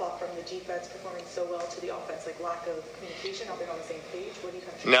the drop-off from the defense performing so well to the offense? Like lack of communication, not being on the same page? What do you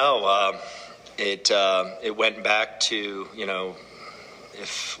kind of No, it went back to,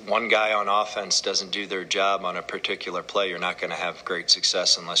 if one guy on offense doesn't do their job on a particular play, you're not going to have great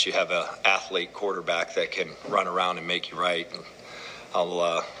success unless you have an athlete quarterback that can run around and make you right. And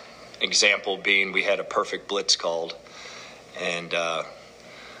example being, we had a perfect blitz called, and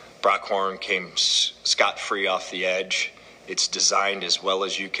Brock Horn came scot-free off the edge. It's designed as well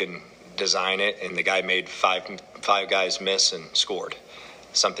as you can design it, and the guy made five guys miss and scored,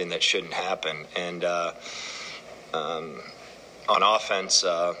 something that shouldn't happen. And on offense,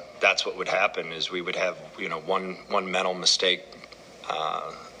 that's what would happen is we would have one mental mistake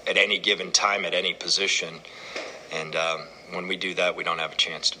at any given time at any position, and when we do that, we don't have a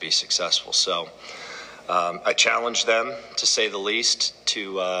chance to be successful. So I challenge them, to say the least,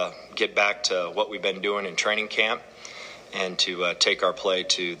 to get back to what we've been doing in training camp and to take our play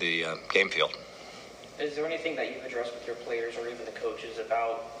to the game field. Is there anything that you've addressed with your players or even the coaches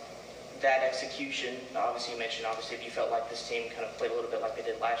about that execution? Obviously, you mentioned, if you felt like this team kind of played a little bit like they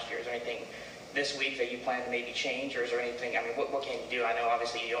did last year. Is there anything this week that you plan to maybe change, or is there anything, what can you do? I know,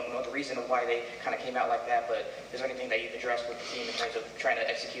 obviously, you don't know the reason of why they kind of came out like that, but is there anything that you've addressed with the team in terms of trying to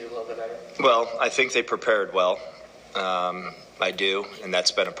execute a little bit better? Well, I think they prepared well. I do, and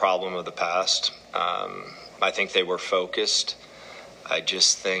that's been a problem of the past. I think they were focused. I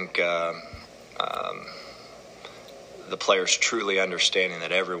just think the players truly understanding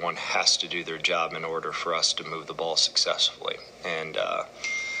that everyone has to do their job in order for us to move the ball successfully. And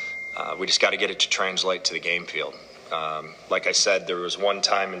we just got to get it to translate to the game field. Like I said, there was one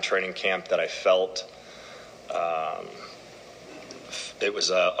time in training camp that I felt it was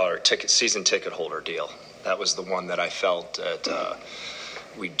our season ticket holder deal. That was the one that I felt that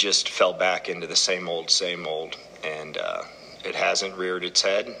we just fell back into the same old. And it hasn't reared its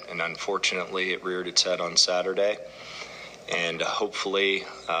head, and unfortunately it reared its head on Saturday. And hopefully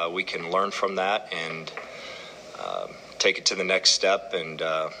we can learn from that and take it to the next step and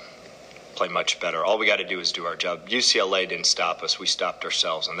play much better. All we got to do is do our job. UCLA didn't stop us. We stopped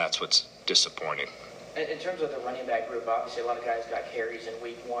ourselves, and that's what's disappointing. In terms of the running back group, obviously a lot of guys got carries in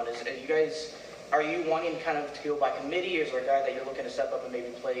week one. Are you wanting kind of to go by committee, or is there a guy that you're looking to step up and maybe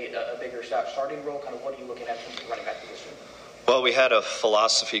play a bigger starting role? Kind of what are you looking at in terms of running back position? Well, we had a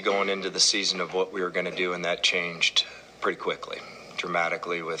philosophy going into the season of what we were going to do, and that changed pretty quickly,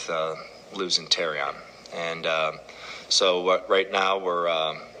 dramatically, with losing Terrion. And so right now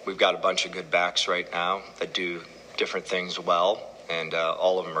we've got a bunch of good backs right now that do different things well, and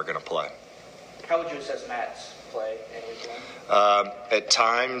all of them are going to play. How would you assess Matt's play in week one? At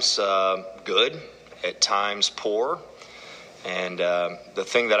times good, at times poor. And the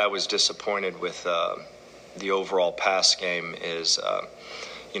thing that I was disappointed with the overall pass game is,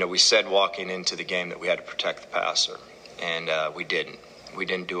 we said walking into the game that we had to protect the passer, and we didn't. We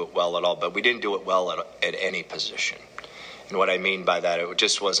didn't do it well at all, but we didn't do it well at any position. And what I mean by that, it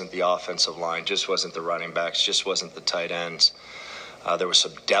just wasn't the offensive line, just wasn't the running backs, just wasn't the tight ends. There were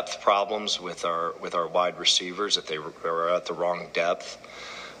some depth problems with our wide receivers, that they were at the wrong depth.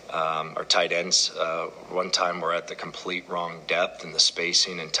 Our tight ends, one time, were at the complete wrong depth, and the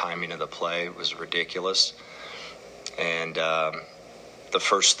spacing and timing of the play was ridiculous. And the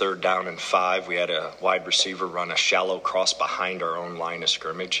first 3rd down and 5, we had a wide receiver run a shallow cross behind our own line of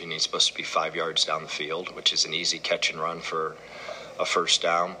scrimmage, and he's supposed to be 5 yards down the field, which is an easy catch and run for a first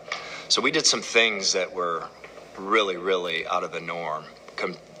down. So we did some things that were really, really out of the norm,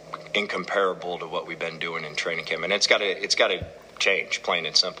 incomparable to what we've been doing in training camp. And it's got to change, plain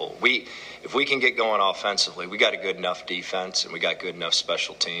and simple. If we can get going offensively, we got a good enough defense and we got good enough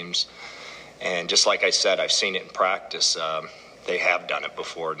special teams. And just like I said, I've seen it in practice. They have done it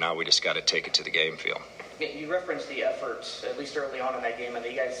before. Now we just got to take it to the game field. You referenced the efforts, at least early on in that game, and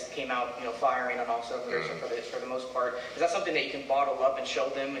you guys came out, firing on all cylinders for the most part. Is that something that you can bottle up and show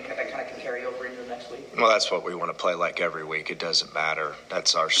them, and that kind of can carry over into the next week? Well, that's what we want to play like every week. It doesn't matter.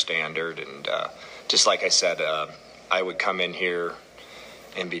 That's our standard. And just like I said, I would come in here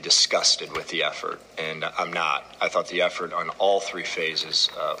and be disgusted with the effort, and I'm not. I thought the effort on all three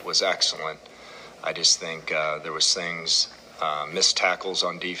phases was excellent. I just think there was things, missed tackles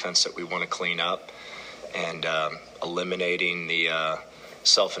on defense that we want to clean up, and eliminating the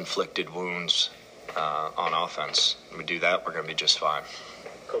self-inflicted wounds on offense. When we do that, we're going to be just fine.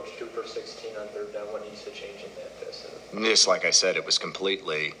 Coach, 2 for 16 on third down. What needs to change in that? Just like I said, it was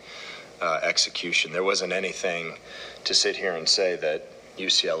completely execution. There wasn't anything to sit here and say that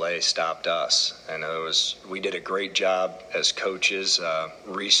UCLA stopped us. And we did a great job as coaches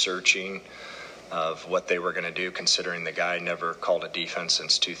researching of what they were going to do, considering the guy never called a defense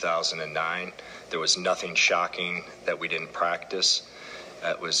since 2009. There was nothing shocking that we didn't practice.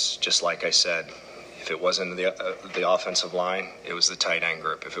 It was just like I said, if it wasn't the offensive line, it was the tight end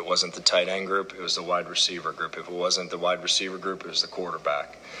group. If it wasn't the tight end group, it was the wide receiver group. If it wasn't the wide receiver group, it was the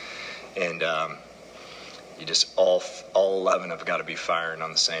quarterback. And you just all 11 have got to be firing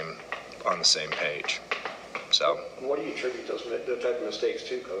on the same page. So. What do you attribute those type of mistakes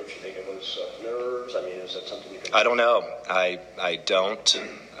to, Coach? You think it was nerves? I mean, is that something you can? I don't know. I don't.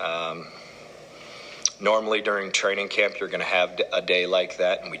 Normally during training camp, you're going to have a day like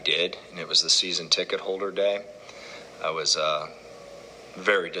that, and we did. And it was the season ticket holder day. I was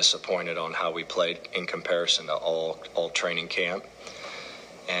very disappointed on how we played in comparison to all training camp.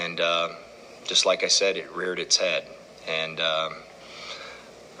 And just like I said, it reared its head. And I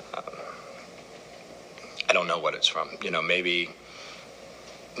don't know what it's from. Maybe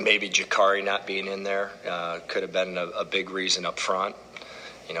Jakari not being in there could have been a big reason up front.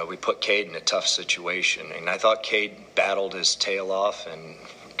 We put Cade in a tough situation, and I thought Cade battled his tail off, and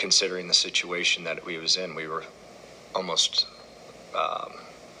considering the situation that we was in, we were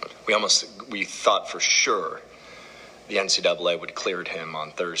we thought for sure the NCAA would cleared him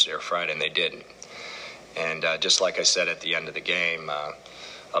on Thursday or Friday, and they didn't. And just like I said at the end of the game,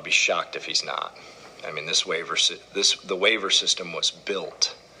 I'll be shocked if he's not. I mean, the waiver system was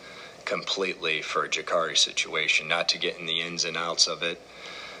built completely for a Jakari situation, not to get in the ins and outs of it.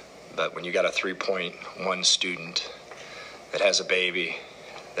 But when you got a 3.1 student that has a baby,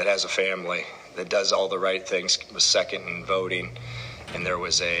 that has a family, that does all the right things, was second in voting, and there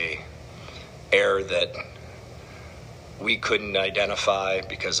was a error that we couldn't identify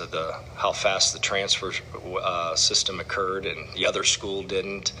because of how fast the transfer system occurred, and the other school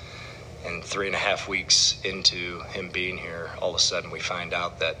didn't. And 3.5 weeks into him being here, all of a sudden we find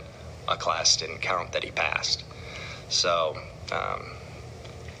out that a class didn't count, that he passed. So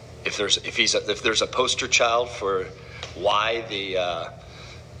if there's a poster child for why the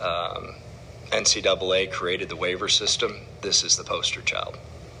NCAA created the waiver system, this is the poster child.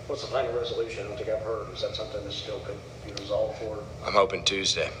 What's the final resolution? I don't think I've heard. Is that something that still could be resolved for? I'm hoping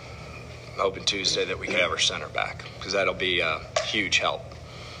Tuesday. That we can have our center back, because that'll be a huge help.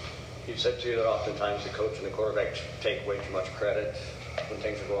 You've said too that oftentimes the coach and the quarterback take way too much credit when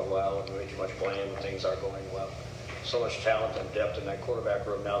things are going well, and way too much blame when things aren't going well. So much talent and depth in that quarterback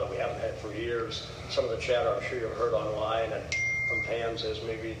room now that we haven't had for years. Some of the chatter I'm sure you've heard online and from fans is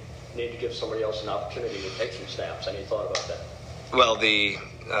maybe need to give somebody else an opportunity to take some snaps. Any thought about that? Well,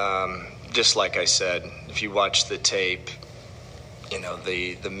 just like I said, if you watch the tape,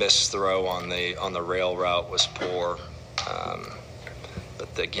 the missed throw on the rail route was poor.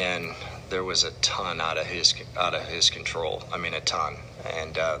 But again, there was a ton out of his control. I mean, a ton,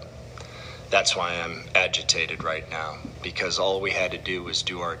 and that's why I'm agitated right now, because all we had to do was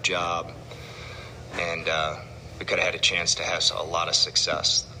do our job, and we could have had a chance to have a lot of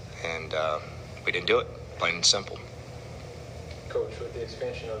success, and we didn't do it. Plain and simple. Coach, with the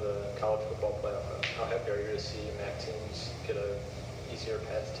expansion of the college football playoff, how happy are you to see MAC teams get an easier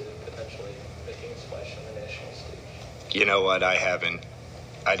path to potentially making a splash on the national stage? You know what?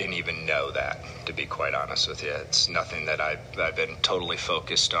 I didn't even know that, to be quite honest with you. It's nothing that I've been totally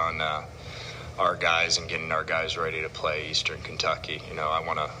focused on our guys and getting our guys ready to play Eastern Kentucky. I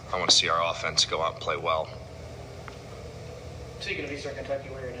want to see our offense go out and play well. Speaking of Eastern Kentucky,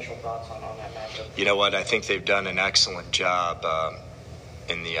 what are your initial thoughts on that matchup? You know what? I think they've done an excellent job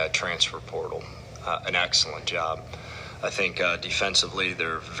in the transfer portal. An excellent job. I think defensively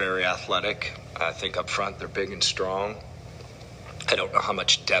they're very athletic. I think up front they're big and strong. I don't know how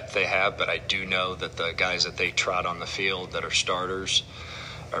much depth they have, but I do know that the guys that they trot on the field that are starters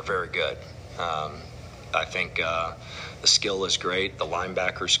are very good. I think the skill is great. The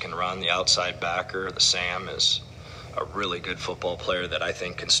linebackers can run. The outside backer, the Sam, is a really good football player that I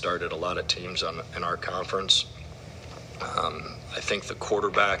think can start at a lot of teams in our conference. I think the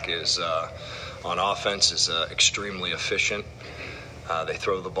quarterback is on offense is extremely efficient. They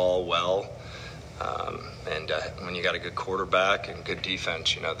throw the ball well, and when you got a good quarterback and good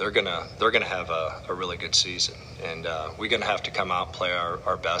defense, they're gonna have a really good season. And we're gonna have to come out and play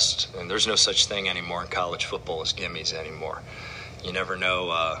our best. And there's no such thing anymore in college football as gimmies anymore. You never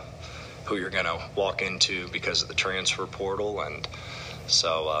know who you're gonna walk into because of the transfer portal, and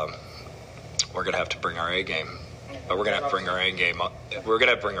so we're gonna have to bring our A game. But we're gonna have to bring our A game up. We're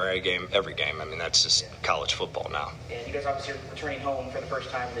gonna have to bring our A game every game. I mean, that's just college football now. And you guys obviously are returning home for the first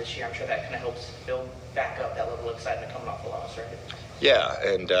time this year. I'm sure that kind of helps build back up that level of excitement coming off the loss, right? Yeah,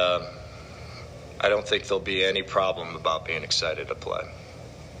 and I don't think there'll be any problem about being excited to play.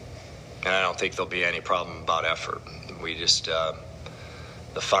 And I don't think there'll be any problem about effort. We just,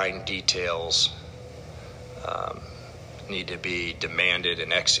 the fine details need to be demanded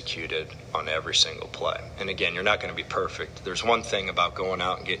and executed on every single play. And again, you're not going to be perfect. There's one thing about going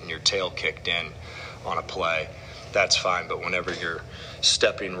out and getting your tail kicked in on a play. That's fine, but whenever you're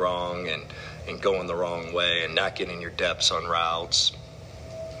stepping wrong and going the wrong way and not getting your depths on routes,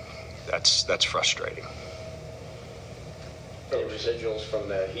 that's frustrating. Any residuals from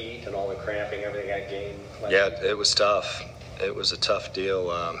the heat and all the cramping, everything that game? Yeah, it was tough. It was a tough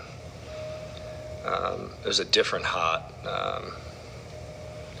deal. It was a different hot.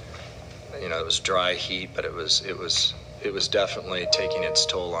 It was dry heat, but it was definitely taking its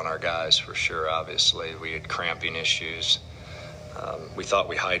toll on our guys for sure. Obviously, we had cramping issues. We thought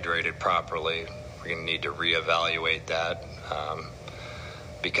we hydrated properly. We're going to need to reevaluate that.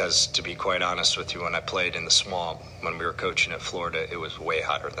 Because to be quite honest with you, when I played in the swamp, when we were coaching at Florida, it was way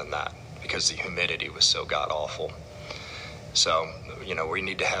hotter than that because the humidity was so god-awful. So, we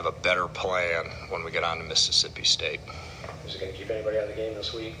need to have a better plan when we get on to Mississippi State. Is it going to keep anybody out of the game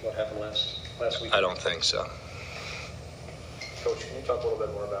this week? What happened last week? I don't think so. Coach, can you talk a little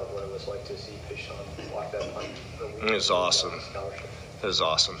bit more about what it was like to see Peshawn block that punt? It was awesome. It was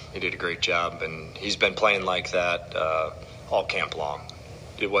awesome. He did a great job, and he's been playing like that all camp long.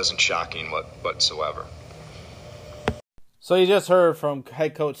 It wasn't shocking whatsoever. So you just heard from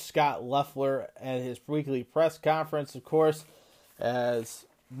head coach Scott Loeffler at his weekly press conference, of course, as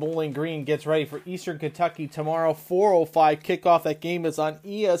Bowling Green gets ready for Eastern Kentucky tomorrow, 4:05 kickoff. That game is on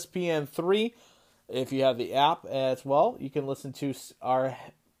ESPN3. If you have the app as well, you can listen to our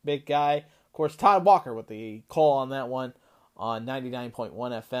big guy, of course, Todd Walker, with the call on that one on 99.1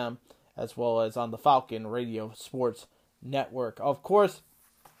 FM, as well as on the Falcon Radio Sports Network. Of course,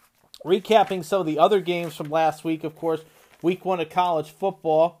 recapping some of the other games from last week, of course, week 1 of college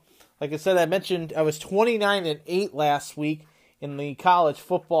football. Like I said, I mentioned I was 29-8 last week in the college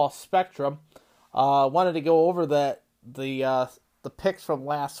football spectrum. Wanted to go over the picks from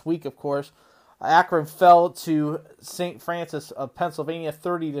last week, of course. Akron fell to St. Francis of Pennsylvania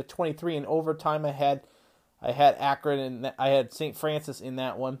 30-23 in overtime. I had Akron and I had St. Francis in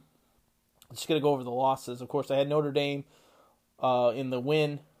that one. I'm just gonna go over the losses. Of course, I had Notre Dame in the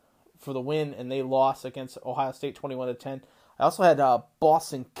win, and they lost against Ohio State 21-10. I also had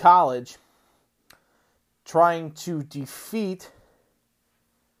Boston College trying to defeat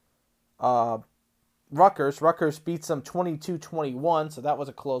Rutgers. Rutgers beats them 22-21, so that was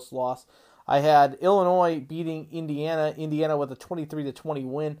a close loss. I had Illinois beating Indiana. Indiana with a 23-20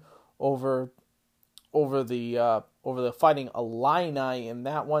 win over the Fighting Illini in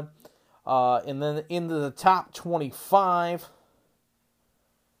that one. And then into the top 25,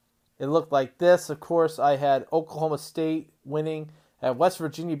 it looked like this. Of course, I had Oklahoma State winning. I had West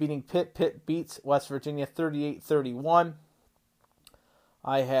Virginia beating Pitt. Pitt beats West Virginia 38-31.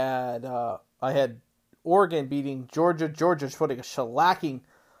 I had Oregon beating Georgia. Georgia's putting a shellacking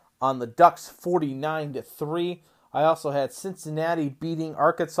on the Ducks 49-3. I also had Cincinnati beating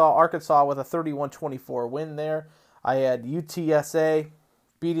Arkansas. Arkansas with a 31-24 win there. I had UTSA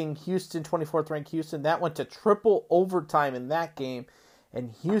beating Houston, 24th ranked Houston. That went to triple overtime in that game,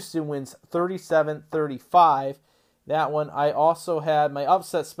 and Houston wins 37-35. That one. I also had my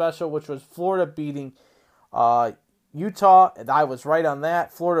upset special, which was Florida beating Utah, and I was right on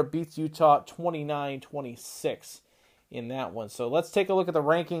that. Florida beats Utah 29-26 in that one. So let's take a look at the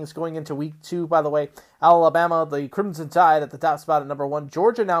rankings going into week 2. By the way, Alabama, the Crimson Tide, at the top spot at number 1.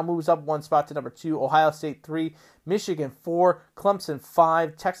 Georgia now moves up 1 spot to number 2. Ohio State 3. Michigan 4. Clemson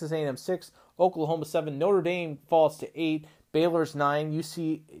 5. Texas A&M 6. Oklahoma 7. Notre Dame falls to 8. Baylor's 9.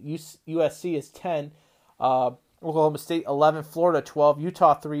 USC is 10. Oklahoma State 11. Florida 12.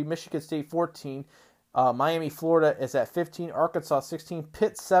 Utah 3. Michigan State 14. Miami, Florida is at 15. Arkansas 16.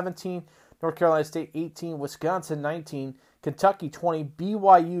 Pitt 17. North Carolina State 18. Wisconsin 19. Kentucky 20.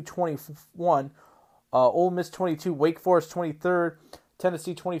 BYU 21. Ole Miss 22. Wake Forest 23rd.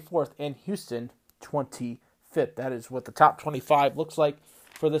 Tennessee 24th. And Houston 25th. That is what the top 25 looks like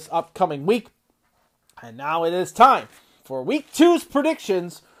for this upcoming week. And now it is time for Week 2's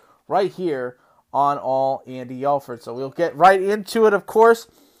predictions right here on All Andy Alford. So we'll get right into it, of course.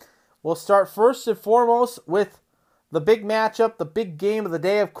 We'll start first and foremost with the big matchup, the big game of the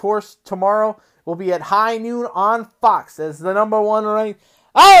day, of course. Tomorrow will be at high noon on Fox as the number 1 ranked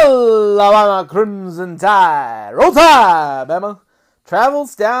Alabama Crimson Tide. Roll Tide, Bama.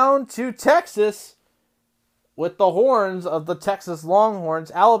 Travels down to Texas with the horns of the Texas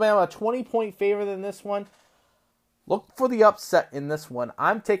Longhorns. Alabama, a 20-point favorite in this one. Look for the upset in this one.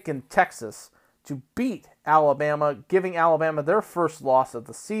 I'm taking Texas to beat Alabama, giving Alabama their first loss of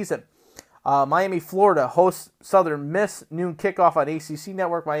the season. Miami, Florida hosts Southern Miss. Noon kickoff on ACC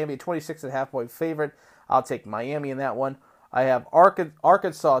Network. Miami, a 26.5-point favorite. I'll take Miami in that one. I have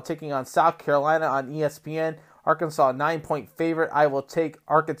Arkansas taking on South Carolina on ESPN. Arkansas, a 9-point favorite. I will take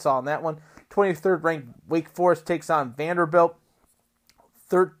Arkansas on that one. 23rd ranked Wake Forest takes on Vanderbilt.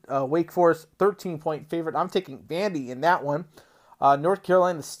 Wake Forest, 13-point favorite. I'm taking Vandy in that one. North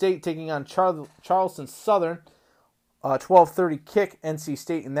Carolina State taking on Charleston Southern. 12:30 kick. NC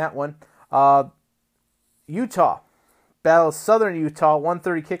State in that one. Utah battles Southern Utah.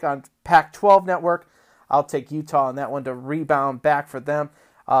 1:30 kick on Pac-12 Network. I'll take Utah on that one to rebound back for them.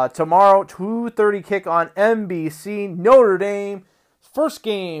 Tomorrow, 2:30 kick on NBC. Notre Dame. First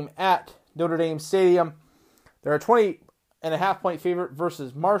game at Notre Dame Stadium. They're a 20.5-point favorite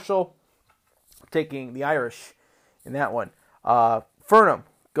versus Marshall. Taking the Irish in that one. Furnham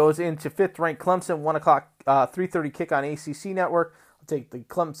goes into 5th-ranked Clemson. 1 o'clock, 3:30 kick on ACC Network. I'll take the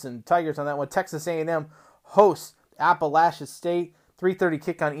Clemson Tigers on that one. Texas A&M hosts Appalachia State. 3:30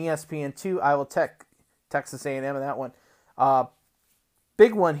 kick on ESPN2. I will take Texas A&M in that one.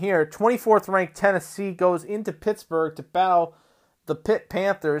 Big one here. 24th-ranked Tennessee goes into Pittsburgh to battle the Pitt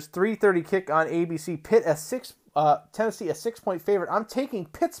Panthers. 3:30 kick on ABC. Tennessee a 6-point favorite. I'm taking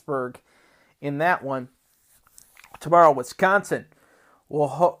Pittsburgh in that one. Tomorrow, Wisconsin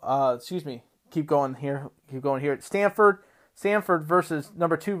will keep going here. Stanford versus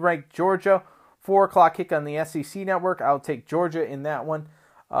number 2 ranked Georgia. 4 o'clock kick on the SEC Network. I'll take Georgia in that one.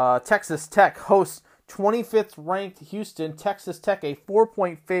 Texas Tech hosts 25th ranked Houston. Texas Tech a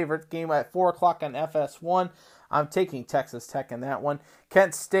 4-point favorite. Game at 4 o'clock on FS1. I'm taking Texas Tech in that one.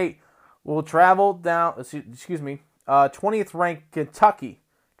 Kent State will travel down. 20th ranked Kentucky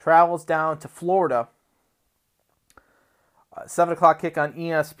travels down to Florida. 7 o'clock kick on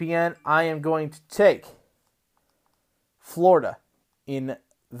ESPN. I am going to take Florida in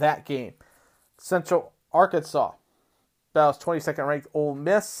that game. Central Arkansas battles 22nd ranked Ole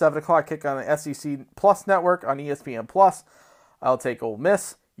Miss. 7 o'clock kick on the SEC Plus Network on ESPN Plus. I'll take Ole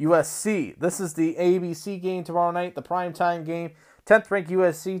Miss. USC. This is the ABC game tomorrow night, the primetime game. 10th ranked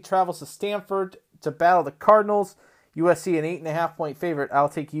USC travels to Stanford to battle the Cardinals. USC an 8.5-point favorite. I'll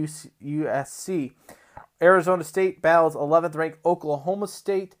take USC. Arizona State battles 11th ranked Oklahoma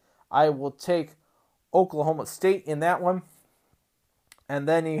State. I will take Oklahoma State in that one. And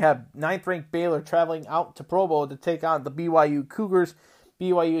then you have 9th ranked Baylor traveling out to Provo to take on the BYU Cougars.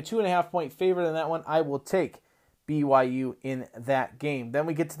 BYU a 2.5-point favorite in that one. I will take BYU in that game. Then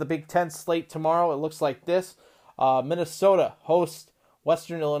we get to the Big Ten slate tomorrow. It looks like this. Minnesota hosts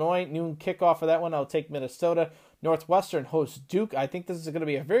Western Illinois. Noon kickoff for that one. I'll take Minnesota. Northwestern hosts Duke. I think this is going to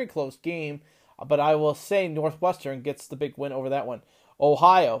be a very close game, but I will say Northwestern gets the big win over that one.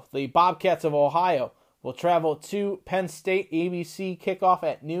 Ohio, the Bobcats of Ohio, will travel to Penn State. ABC kickoff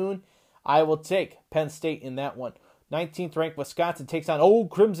at noon. I will take Penn State in that one. 19th ranked Wisconsin takes on Old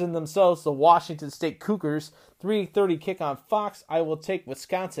Crimson themselves, the Washington State Cougars. 3:30 kick on Fox. I will take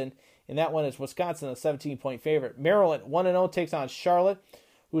Wisconsin. And that one is Wisconsin, a 17-point favorite. Maryland, 1-0, takes on Charlotte,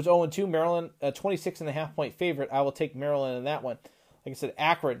 who's 0-2. Maryland, a 26.5-point favorite. I will take Maryland in that one. Like I said,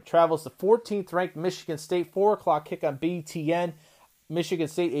 Akron travels to 14th ranked Michigan State. 4 o'clock kick on BTN. Michigan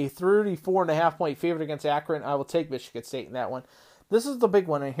State, a 34.5-point favorite against Akron. I will take Michigan State in that one. This is the big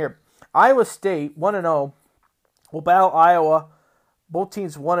one right here. Iowa State, 1-0, will battle Iowa. Both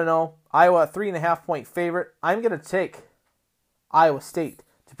teams 1-0. Iowa, a 3.5-point favorite. I'm going to take Iowa State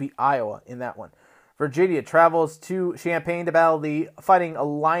to beat Iowa in that one. Virginia travels to Champaign to battle the Fighting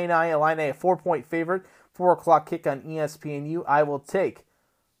Illini. Illini, a 4-point favorite. 4 o'clock kick on ESPNU. I will take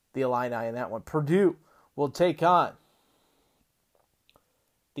the Illini in that one. Purdue will take on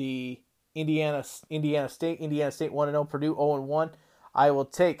the Indiana State 1-0, Purdue 0-1. I will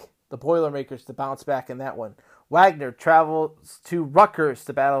take the Boilermakers to bounce back in that one. Wagner travels to Rutgers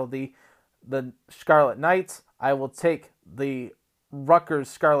to battle the Scarlet Knights. I will take the Rutgers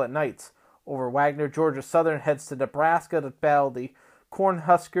Scarlet Knights over Wagner. Georgia Southern heads to Nebraska to battle the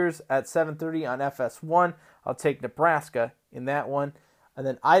Cornhuskers at 7:30 on FS1. I'll take Nebraska in that one. And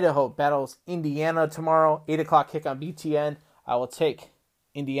then Idaho battles Indiana tomorrow, 8 o'clock kick on BTN. I will take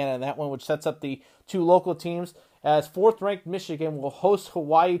Indiana in that one, which sets up the two local teams. As 4th-ranked Michigan will host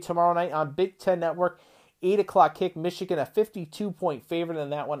Hawaii tomorrow night on Big Ten Network, 8 o'clock kick. Michigan a 52-point favorite in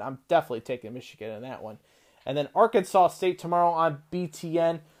that one. I'm definitely taking Michigan in that one. And then Arkansas State tomorrow on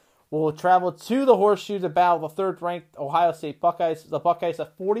BTN will travel to the Horseshoe to battle the 3rd-ranked Ohio State Buckeyes. The Buckeyes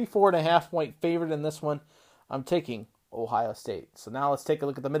a 44.5-point favorite in this one. I'm taking Ohio State. So now let's take a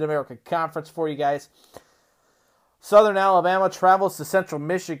look at the Mid-American Conference for you guys. Southern Alabama travels to Central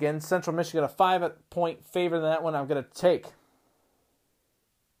Michigan. Central Michigan a 5-point favorite in that one. I'm going to take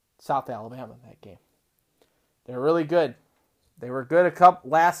South Alabama in that game. They're really good. They were good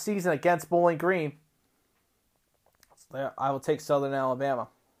last season against Bowling Green. So I will take Southern Alabama.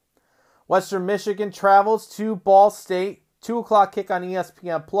 Western Michigan travels to Ball State. 2 o'clock kick on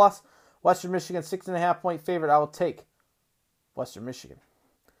ESPN+. Western Michigan 6.5-point favorite. I will take Western Michigan.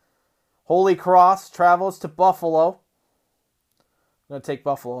 Holy Cross travels to Buffalo. I'm going to take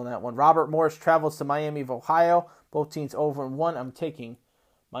Buffalo in that one. Robert Morris travels to Miami of Ohio. Both teams over in 1. I'm taking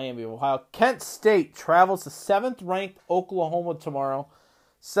Miami of Ohio. Kent State travels to 7th-ranked Oklahoma tomorrow.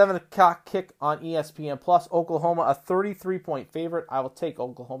 7 o'clock kick on ESPN+. Oklahoma, a 33-point favorite. I will take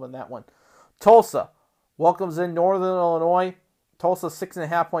Oklahoma in that one. Tulsa welcomes in Northern Illinois. Tulsa,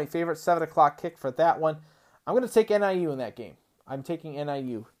 6.5-point favorite. 7 o'clock kick for that one. I'm going to take NIU in that game. I'm taking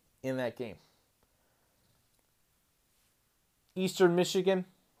NIU in that game. Eastern Michigan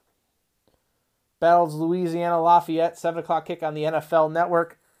battles Louisiana Lafayette. 7 o'clock kick on the NFL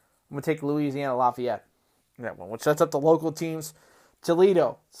Network. I'm going to take Louisiana Lafayette in that one, which sets up the local teams.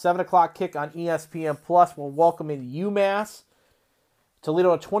 Toledo, 7 o'clock kick on ESPN+. will welcome in UMass.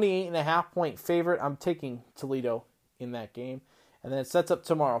 Toledo, a 28.5-point favorite. I'm taking Toledo in that game. And then it sets up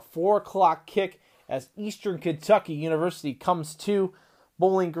tomorrow, 4 o'clock kick as Eastern Kentucky University comes to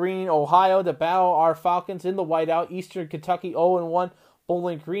Bowling Green, Ohio to battle our Falcons in the whiteout. Eastern Kentucky 0-1.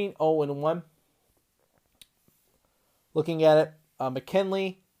 Bowling Green 0-1. Looking at it,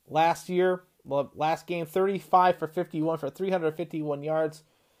 McKinley last game, 35 for 51 for 351 yards,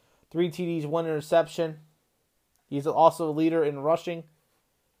 3 TDs, 1 interception. He's also a leader in rushing,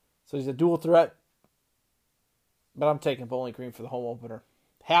 so he's a dual threat. But I'm taking Bowling Green for the home opener.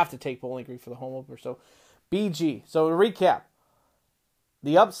 Have to take Bowling Green for the home opener. So, BG. So, to recap,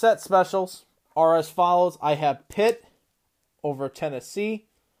 the upset specials are as follows. I have Pitt over Tennessee,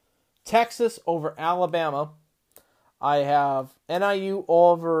 Texas over Alabama. I have NIU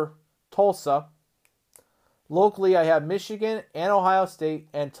over Tulsa. Locally, I have Michigan and Ohio State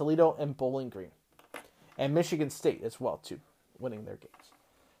and Toledo and Bowling Green. And Michigan State as well, too, winning their games.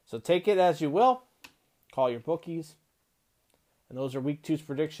 So take it as you will. Call your bookies. And those are Week 2's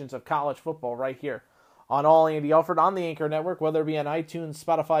predictions of college football right here on All Andy Alford on the Anchor Network, whether it be on iTunes,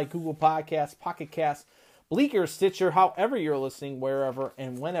 Spotify, Google Podcasts, Pocket Casts, Bleaker, Stitcher, however you're listening, wherever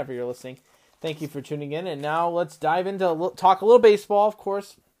and whenever you're listening. Thank you for tuning in. And now let's dive into talk a little baseball, of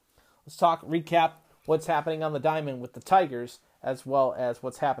course. Let's recap what's happening on the diamond with the Tigers as well as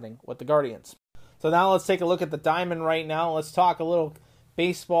what's happening with the Guardians. So now let's take a look at the diamond right now. Let's talk a little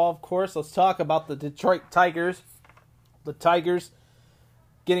baseball, of course. Let's talk about the Detroit Tigers. The Tigers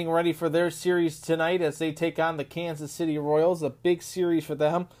getting ready for their series tonight as they take on the Kansas City Royals. A big series for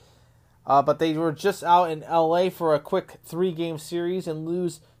them. But they were just out in L.A. for a quick 3-game series and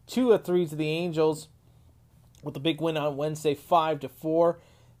lose 2 of 3 to the Angels with a big win on Wednesday, 5-4.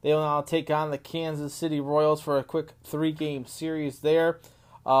 They will now take on the Kansas City Royals for a quick 3-game series there.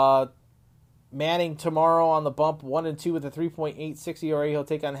 Manning tomorrow on the bump, 1-2 with a 3.86 ERA. He'll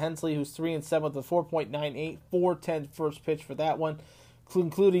take on Hensley, who's 3-7 with a 4.98, 4.10 first pitch for that one.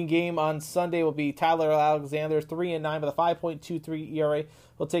 Concluding game on Sunday will be Tyler Alexander, 3-9 with a 5.23 ERA.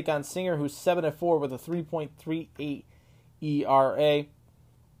 He'll take on Singer, who's 7-4 with a 3.38 ERA.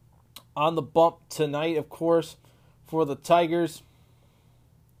 On the bump tonight, of course, for the Tigers,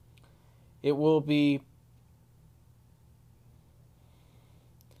 it will be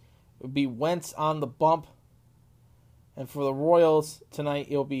Wentz on the bump. And for the Royals tonight,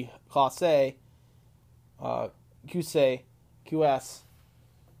 it will be QS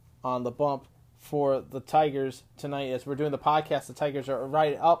on the bump for the Tigers tonight. As we're doing the podcast, the Tigers are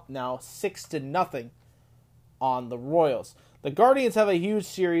right up now 6-0 on the Royals. The Guardians have a huge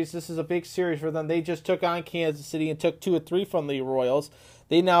series. This is a big series for them. They just took on Kansas City and took 2 of 3 from the Royals.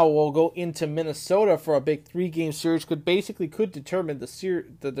 They now will go into Minnesota for a big 3-game series. Could determine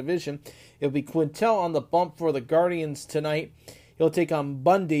the division. It'll be Quintel on the bump for the Guardians tonight. He'll take on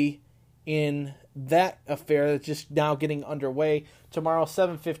Bundy in that affair that's just now getting underway. Tomorrow,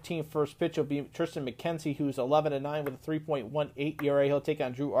 7:15 first pitch will be Tristan McKenzie, who's 11-9 with a 3.18 ERA. He'll take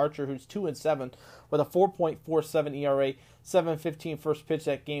on Drew Archer, who's 2-7 with a 4.47 ERA. 7:15 first pitch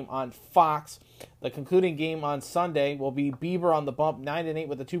that game on Fox. The concluding game on Sunday will be Bieber on the bump, 9-8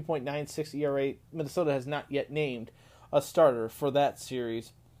 with a 2.96 ERA. Minnesota has not yet named a starter for that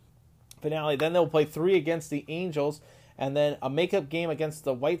series finale. Then they'll play 3 against the Angels, and then a makeup game against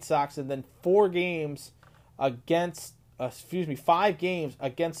the White Sox, and then 5 games against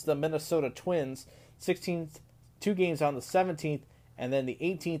the Minnesota Twins. 16th, 2 games on the 17th, and then the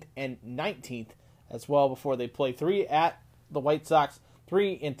 18th and 19th as well before they play 3 at the White Sox,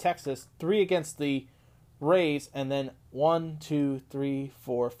 3 in Texas, 3 against the Rays, and then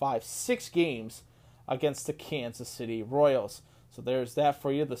 6 games against the Kansas City Royals. So there's that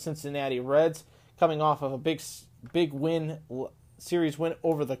for you. The Cincinnati Reds, coming off of a big series win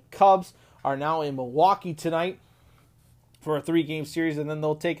over the Cubs, are now in Milwaukee tonight for a 3-game series, and then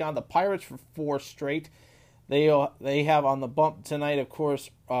they'll take on the Pirates for 4 straight. They have on the bump tonight, of course,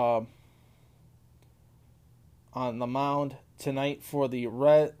 on the mound tonight for the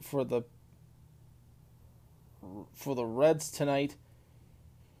Reds tonight.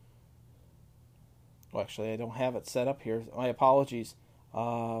 Well, actually, I don't have it set up here. My apologies.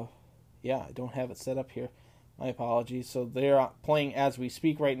 I don't have it set up here. My apologies. So they're playing as we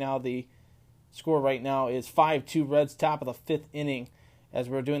speak right now. The score right now is 5-2 Reds, top of the 5th inning. As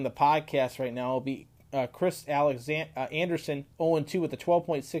we're doing the podcast right now, it'll be Chris Anderson 0-2 with a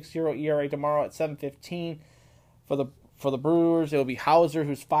 12.60 ERA tomorrow at 7:15. For the Brewers, it'll be Hauser,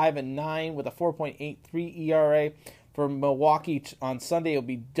 who's 5-9 with a 4.83 ERA. For Milwaukee on Sunday, it'll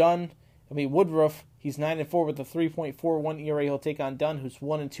be Woodruff. He's 9-4 with a 3.41 ERA. He'll take on Dunn, who's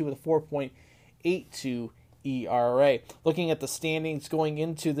 1-2 with a 4.82 ERA. Looking at the standings going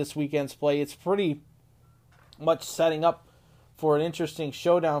into this weekend's play, it's pretty much setting up for an interesting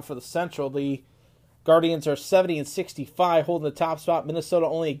showdown for the Central. The Guardians are 70-65, holding the top spot. Minnesota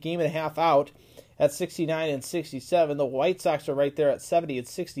only a game and a half out at 69-67. The White Sox are right there at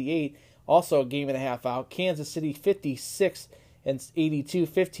 70-68, also a game and a half out. Kansas City 56-82,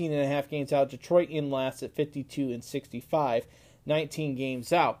 15 and a half games out. Detroit in last at 52-65, 19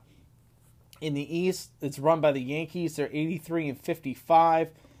 games out. In the East, it's run by the Yankees. They're 83-55.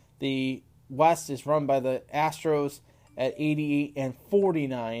 The West is run by the Astros at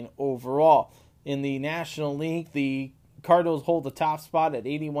 88-49 overall. In the National League, the Cardinals hold the top spot at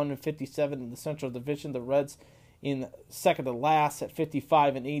 81-57 in the Central Division. The Reds in second to last at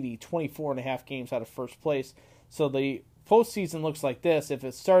 55-80, 24 and a half games out of first place. So the postseason looks like this. If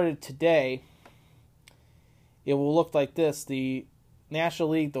it started today, it will look like this. The National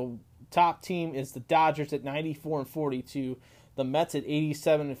League, the top team is the Dodgers at 94-42, the Mets at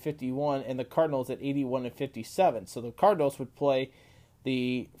 87-51, and the Cardinals at 81-57. So the Cardinals would play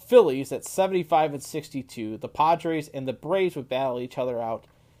the Phillies at 75-62. The Padres and the Braves would battle each other out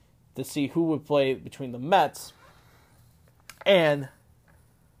to see who would play between the Mets and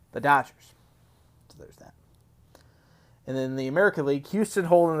the Dodgers. So there's that. And then the American League, Houston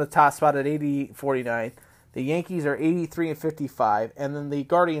holding the top spot at 80-49. The Yankees are 83-55, and then the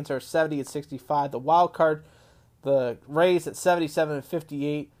Guardians are 70-65. The wild card, the Rays at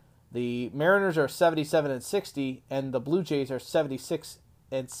 77-58. The Mariners are 77-60, and the Blue Jays are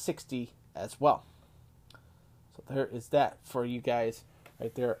 76-60 as well. So there is that for you guys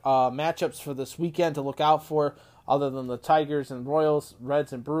right there. Matchups for this weekend to look out for, other than the Tigers and Royals,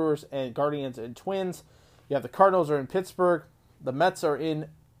 Reds and Brewers, and Guardians and Twins. You have the Cardinals are in Pittsburgh. The Mets are in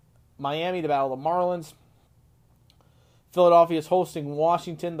Miami to battle the Marlins. Philadelphia is hosting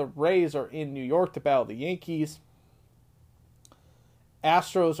Washington. The Rays are in New York to battle the Yankees.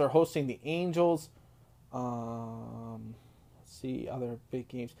 Astros are hosting the Angels. Let's see, other big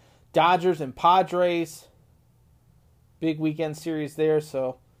games. Dodgers and Padres. Big weekend series there,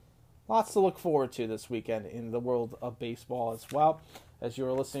 so lots to look forward to this weekend in the world of baseball as well. As you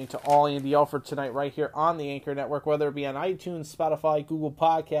are listening to All Andy Alford tonight right here on the Anchor Network, whether it be on iTunes, Spotify, Google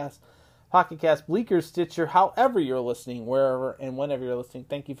Podcasts, Pocket Cast, Bleaker, Stitcher, however you're listening, wherever and whenever you're listening.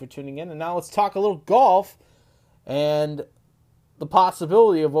 Thank you for tuning in. And now let's talk a little golf and the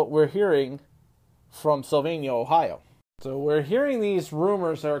possibility of what we're hearing from Sylvania, Ohio. So we're hearing these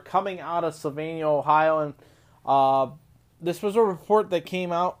rumors that are coming out of Sylvania, Ohio, and this was a report that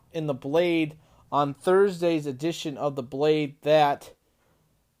came out in the Blade on Thursday's edition of The Blade that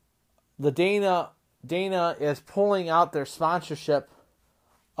the Dana is pulling out their sponsorship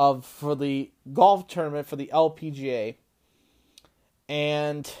for the golf tournament for the LPGA,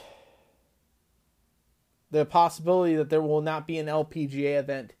 and the possibility that there will not be an LPGA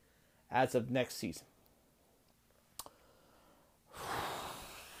event as of next season.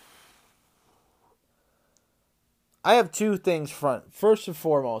 I have two things front. First and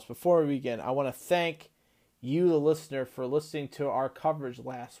foremost, before we begin, I want to thank you, the listener, for listening to our coverage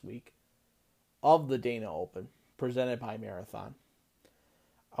last week of the Dana Open, presented by Marathon.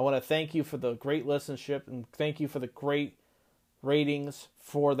 I want to thank you for the great listenership and thank you for the great ratings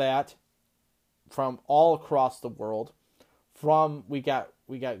for that from all across the world. We got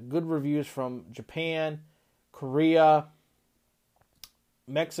good reviews from Japan, Korea,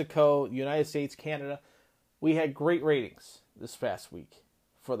 Mexico, United States, Canada. We had great ratings this past week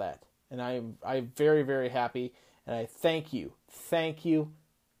for that. And I'm very, very happy. And I thank you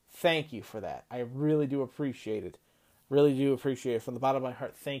for that. I really do appreciate it. Really do appreciate it. From the bottom of my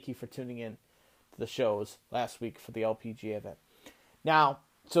heart, thank you for tuning in to the shows last week for the LPGA event. Now,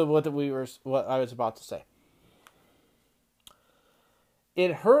 so what I was about to say.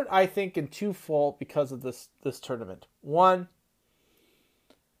 It hurt, I think, in twofold because of this tournament. One,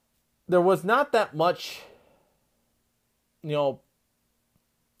 there was not that much,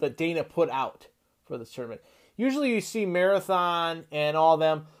 that Dana put out for this tournament. Usually you see Marathon and all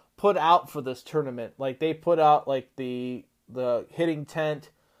them put out for this tournament. Like, they put out, like, the hitting tent,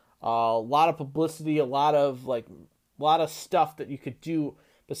 a lot of publicity, a lot of stuff that you could do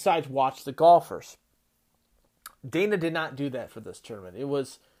besides watch the golfers. Dana did not do that for this tournament. It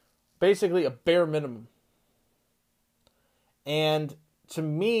was basically a bare minimum. And to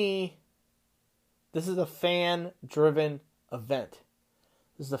me, this is a fan-driven event.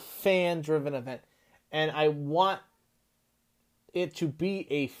 This is a fan-driven event. And I want it to be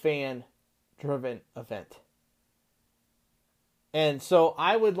a fan-driven event. And so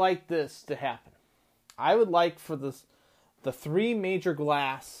I would like this to happen. I would like for the three major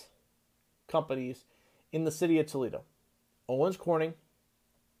glass companies in the city of Toledo, Owens Corning,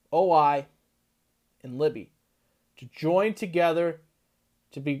 OI, and Libby, to join together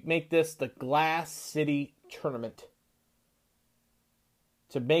to make this the Glass City Tournament.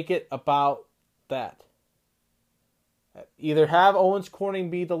 To make it about that. Either have Owens Corning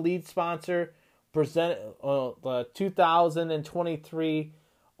be the lead sponsor, present the 2023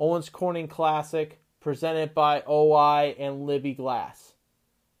 Owens Corning Classic, presented by OI and Libby Glass.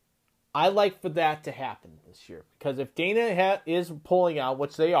 I like for that to happen this year. Because if Dana is pulling out,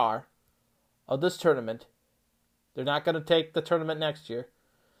 which they are, of this tournament, they're not going to take the tournament next year,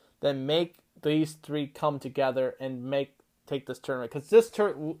 then make these three come together and take this tournament. Because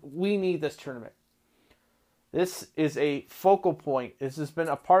we need this tournament. This is a focal point. This has been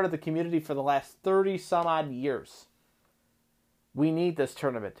a part of the community for the last 30 some odd years. We need this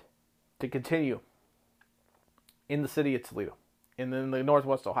tournament to continue in the city of Toledo, in the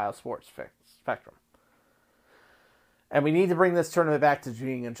Northwest Ohio sports spectrum. And we need to bring this tournament back to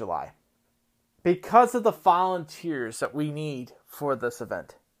June and July. Because of the volunteers that we need for this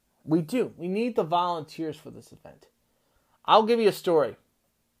event. We do. We need the volunteers for this event. I'll give you a story.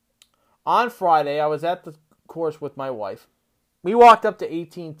 On Friday, I was at the course with my wife. We walked up to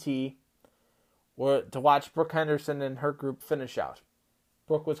AT&T to watch Brooke Henderson and her group finish out.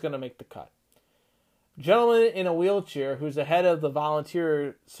 Brooke was going to make the cut. A gentleman in a wheelchair, who's the head of the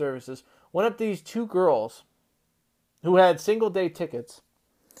volunteer services, went up to these two girls who had single-day tickets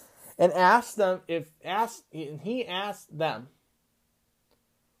and asked them,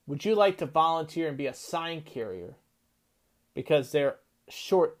 would you like to volunteer and be a sign carrier? Because they're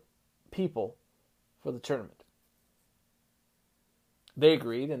short people for the tournament. They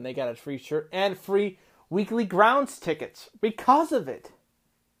agreed, and they got a free shirt and free weekly grounds tickets because of it.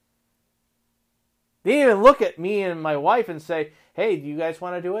 They didn't even look at me and my wife and say, hey, do you guys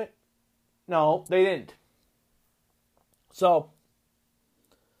want to do it? No, they didn't. So,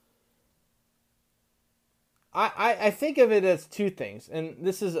 I think of it as two things, and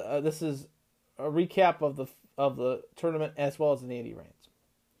this is a recap of the tournament as well as an Andy Rants.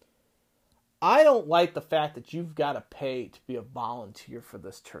 I don't like the fact that you've got to pay to be a volunteer for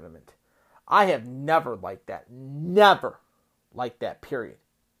this tournament. I have never liked that. Never liked that, period.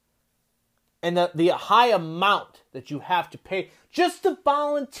 And the high amount that you have to pay just to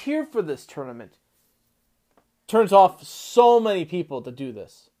volunteer for this tournament turns off so many people to do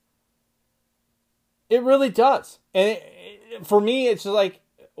this. It really does. And for me, it's like,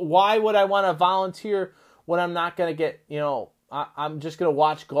 why would I want to volunteer when I'm not going to get, I'm just going to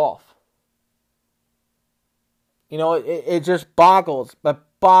watch golf? It just boggles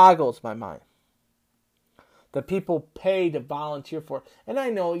my mind that people pay to volunteer for it. And I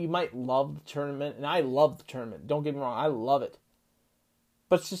know you might love the tournament, and I love the tournament. Don't get me wrong, I love it.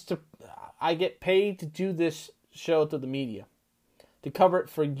 But it's just I get paid to do this show to the media, to cover it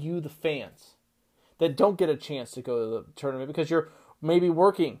for you, the fans, that don't get a chance to go to the tournament because you're maybe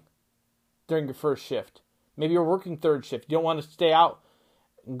working during your first shift. Maybe you're working third shift. You don't want to stay out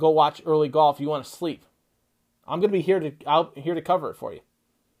and go watch early golf. You want to sleep. I'm going to be here to cover it for you.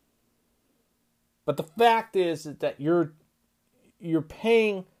 But the fact is that you're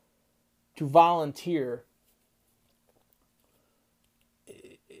paying to volunteer.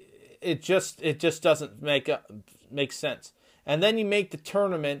 It just doesn't make sense. And then you make the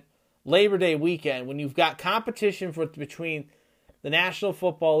tournament Labor Day weekend when you've got competition between the National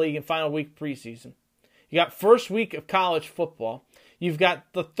Football League and final week preseason. You got first week of college football. You've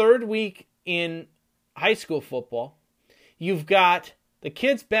got the third week in high school football. You've got the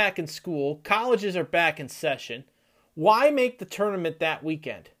kids back in school. Colleges are back in session. Why make the tournament that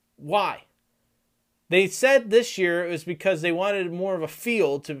weekend? Why? They said this year it was because they wanted more of a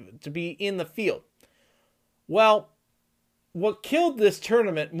field to be in the field. Well, what killed this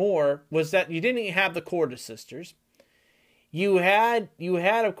tournament more was that you didn't have the Corda sisters. You had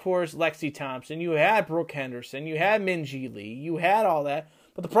of course Lexi Thompson, you had Brooke Henderson, you had Minji Lee, you had all that.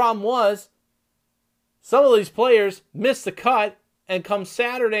 But the problem was some of these players missed the cut, and come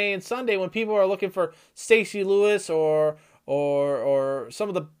Saturday and Sunday when people are looking for Stacey Lewis or some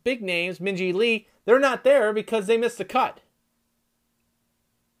of the big names, Minji Lee, they're not there because they missed the cut.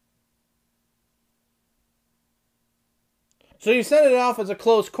 So you set it off as a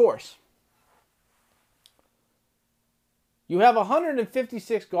closed course. You have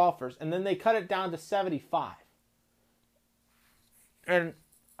 156 golfers, and then they cut it down to 75. And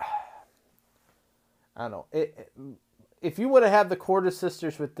I don't know. If you would have had the Corda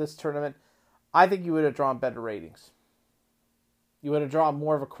sisters with this tournament, I think you would have drawn better ratings. You would have drawn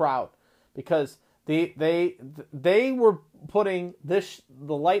more of a crowd because they were putting the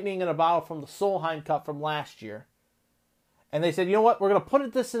lightning in a bottle from the Solheim Cup from last year, and they said, you know what, we're going to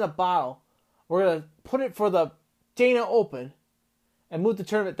put this in a bottle. We're going to put it for the Dana Open and move the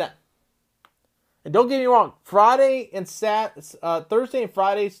tournament then. And don't get me wrong, Thursday and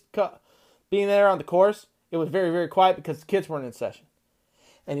Friday's being there on the course, it was very, very quiet because the kids weren't in session.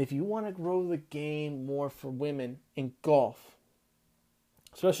 And if you want to grow the game more for women in golf,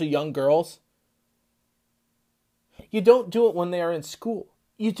 especially young girls, you don't do it when they are in school.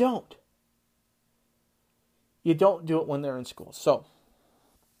 You don't. You don't do it when they're in school. So,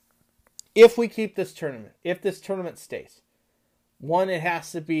 if we keep this tournament, if this tournament stays, one, it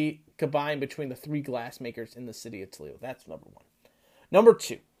has to be combined between the three glassmakers in the city of Toledo. That's number one. Number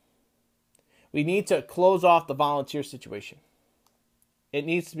two, we need to close off the volunteer situation. It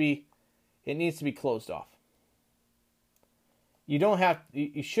needs to be closed off. You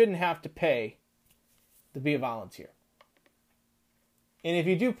shouldn't have to pay to be a volunteer. And if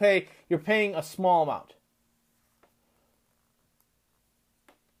you do pay, you're paying a small amount.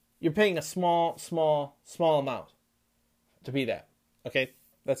 You're paying a small amount to be that. Okay?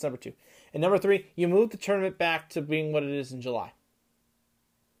 That's number two. And number three, you move the tournament back to being what it is in July.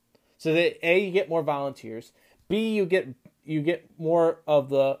 So that A, you get more volunteers. B, you get more of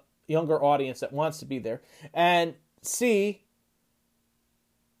the younger audience that wants to be there. And C,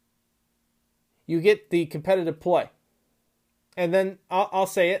 you get the competitive play. And then I'll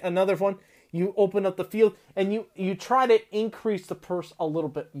say it, another one, you open up the field and you try to increase the purse a little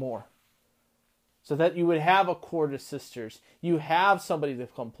bit more. So that you would have a Corda sisters. You have somebody to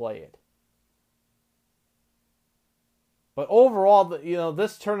come play it. But overall,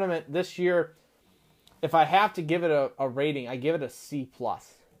 this tournament this year, if I have to give it a rating, I give it a C+.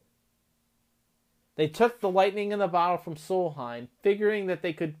 They took the lightning in the bottle from Solheim, figuring that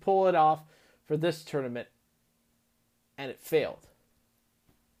they could pull it off for this tournament, and it failed.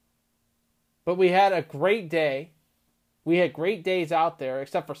 But we had a great day. We had great days out there,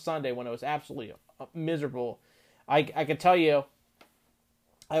 except for Sunday when it was absolutely miserable. I can tell you,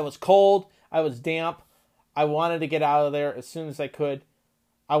 I was cold, I was damp, I wanted to get out of there as soon as I could.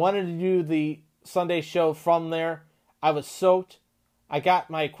 I wanted to do the Sunday show from there. I was soaked. I got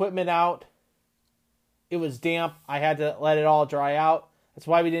my equipment out. It was damp. I had to let it all dry out. That's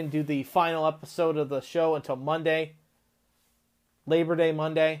why we didn't do the final episode of the show until Monday. Labor Day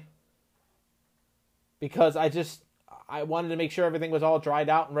Monday. Because I wanted to make sure everything was all dried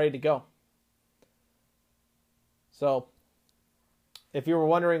out and ready to go. So, if you were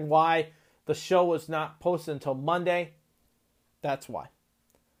wondering why the show was not posted until Monday, that's why.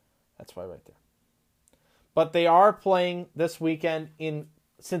 That's why right there. But they are playing this weekend in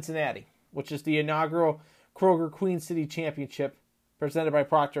Cincinnati, which is the inaugural Kroger Queen City Championship presented by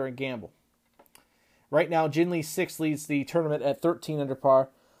Procter & Gamble. Right now, Jinli 6 leads the tournament at 13 under par.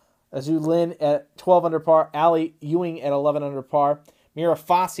 Azu Lin at 12 under par. Ali Ewing at 11 under par. Mira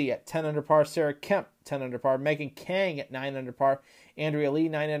Fossey at 10 under par. Sarah Kemp, 10 under par. Megan Kang at 9 under par. Andrea Lee,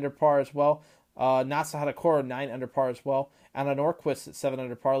 9 under par as well. Nasa Hadakora, 9 under par as well. Anna Norquist at 7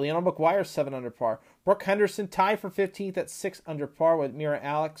 under par. Leona McGuire, 7 under par. Brooke Henderson tied for 15th at 6 under par with Mira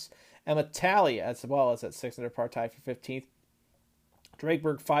Alex. Emma Talley as well as at 6 under par, tied for 15th.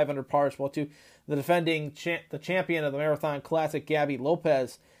 Drakeberg, 5 under par as well too. The defending the champion of the Marathon Classic, Gabby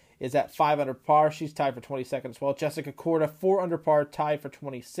Lopez, is at 5 under par. She's tied for 22nd as well. Jessica Korda, 4 under par, tied for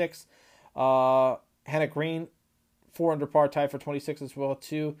 26th. Hannah Green, 4 under par, tied for 26th as well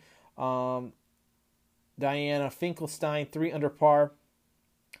too. Diana Finkelstein, 3 under par.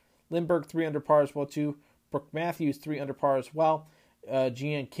 Lindbergh, 3 under par as well too. Brooke Matthews, 3 under par as well.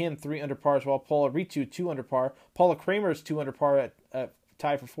 Jian Kim, 3 under par as well. Paula Ritu, 2 under par. Paula Kramer is 2 under par at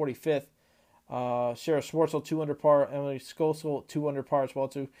tied for 45th. Sarah Schwartzel, 2 under par. Emily Skosel, 2 under par as well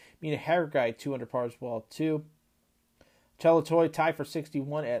too. Mina Hagerguy, 2 under par as well too. Chelatoy tied for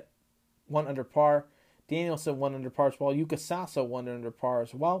 61 at 1 under par. Danielson, 1 under par as well. Yuka Sasso, 1 under par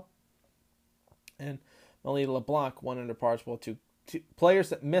as well. And Melina LeBlanc, 1 under par as well too. Two players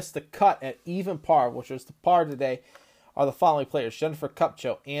that missed the cut at even par, which was the par today, are the following players: Jennifer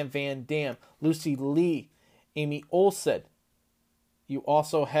Kupcho, Ann Van Dam, Lucy Lee, Amy Olsen. You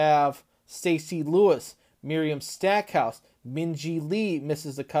also have Stacy Lewis, Miriam Stackhouse, Minji Lee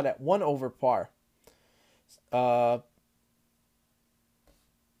misses the cut at 1 over par.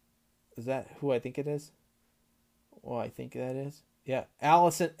 Is that who I think it is? Well, I think that is. Yeah.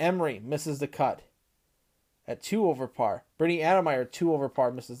 Allison Emery misses the cut at 2 over par. Brittany Ademeyer, 2 over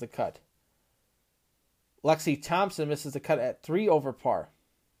par, misses the cut. Lexi Thompson misses the cut at 3 over par.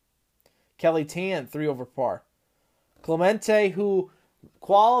 Kelly Tan, 3 over par. Clemente, who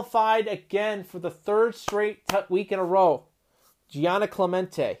qualified again for the 3rd straight week in a row. Gianna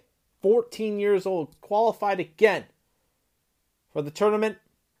Clemente, 14 years old, qualified again for the tournament,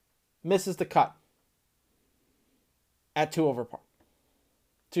 misses the cut at 2 over par.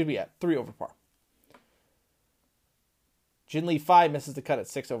 To be at 3 over par. Jinli 5 misses the cut at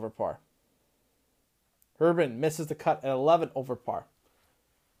 6 over par. Urban misses the cut at 11 over par.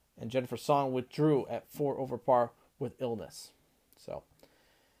 And Jennifer Song withdrew at 4 over par with illness. So,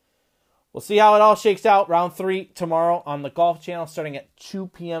 we'll see how it all shakes out. Round 3 tomorrow on the Golf Channel starting at 2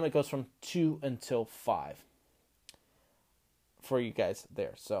 p.m. It goes from 2 until 5 for you guys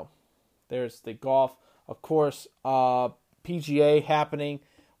there. So, there's the golf. Of course, PGA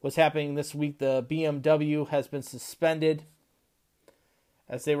was happening this week. The BMW has been suspended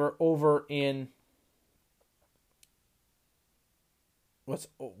as they were over in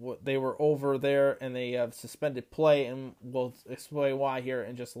they were over there, and they have suspended play, and we'll explain why here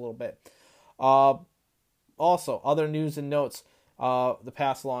in just a little bit. Also, other news and notes to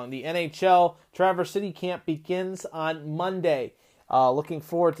pass along. The NHL Traverse City camp begins on Monday. Looking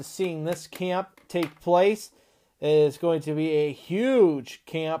forward to seeing this camp take place. It is going to be a huge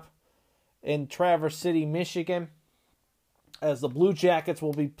camp in Traverse City, Michigan, as the Blue Jackets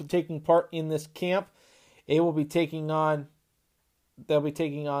will be taking part in this camp. They'll be taking on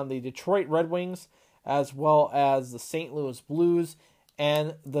the Detroit Red Wings, as well as the St. Louis Blues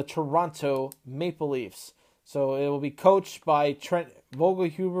and the Toronto Maple Leafs. So it will be coached by Trent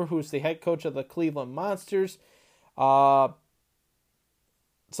Vogelhuber, who's the head coach of the Cleveland Monsters.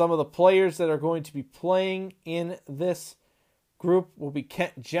 Some of the players that are going to be playing in this group will be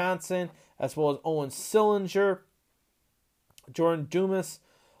Kent Johnson, as well as Owen Sillinger, Jordan Dumas,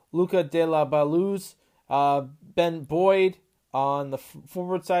 Luca De La Baluz, Ben Boyd on the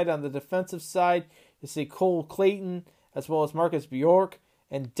forward side. On the defensive side, you see Cole Clayton, as well as Marcus Bjork,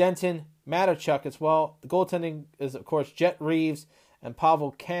 and Denton Matachuk as well. The goaltending is, of course, Jet Reeves and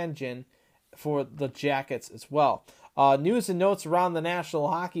Pavel Kanjin for the Jackets as well. News and notes around the National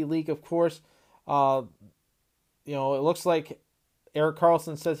Hockey League, of course. It looks like Erik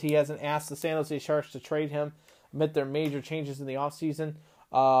Karlsson says he hasn't asked the San Jose Sharks to trade him amid their major changes in the offseason.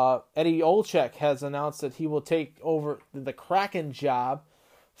 Eddie Olczyk has announced that he will take over the Kraken job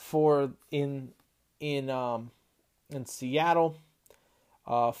in Seattle.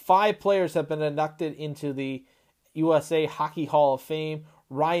 5 players have been inducted into the USA Hockey Hall of Fame.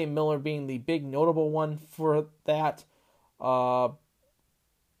 Ryan Miller being the big notable one for that.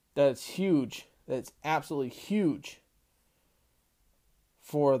 That's huge. That's absolutely huge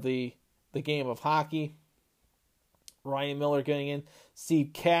for the game of hockey. Ryan Miller going in.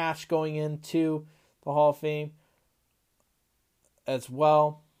 Steve Cash going into the Hall of Fame as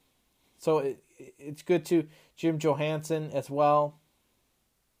well. So it's good to Jim Johansson as well.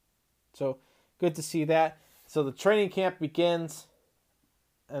 So good to see that. So the training camp begins,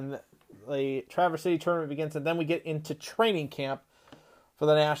 and the Traverse City tournament begins, and then we get into training camp for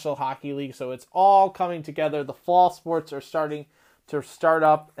the National Hockey League. So it's all coming together. The fall sports are starting to start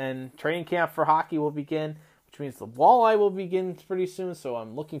up, and training camp for hockey will begin, which means the walleye will begin pretty soon. So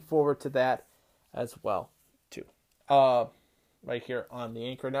I'm looking forward to that as well, too. Right here on the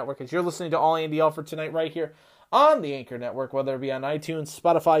Anchor Network, as you're listening to All Andy Alford tonight, right here on the Anchor Network, whether it be on iTunes,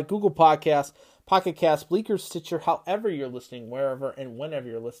 Spotify, Google Podcasts, Pocket Cast, Bleaker, Stitcher, however you're listening, wherever and whenever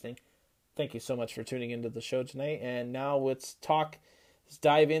you're listening. Thank you so much for tuning into the show tonight. And now let's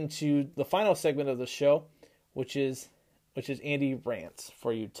dive into the final segment of the show, which is Andy Rants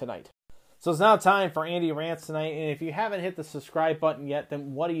for you tonight. So it's now time for Andy Rants tonight. And if you haven't hit the subscribe button yet,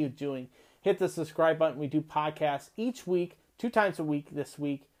 then what are you doing? Hit the subscribe button. We do podcasts each week, 2 times a week this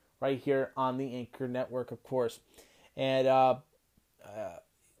week, right here on the Anchor Network, of course. And,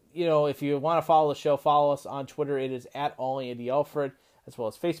 if you want to follow the show, follow us on Twitter. It is at AllAndyAlfred, as well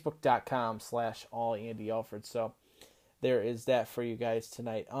as Facebook.com/AllAndyAlfred. So there is that for you guys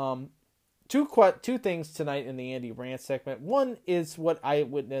tonight. Two things tonight in the Andy Rant segment. One is what I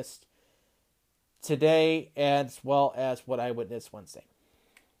witnessed today, as well as what I witnessed Wednesday.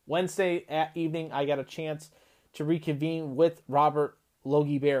 Wednesday evening, I got a chance to reconvene with Robert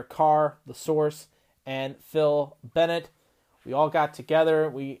Logie Bear Carr, the Source, and Phil Bennett. We all got together.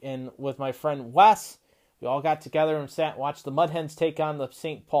 With my friend Wes, we all got together and sat and watched the Mudhens take on the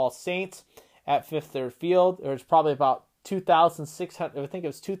St. Paul Saints at Fifth Third Field. There was probably about 2,600. I think it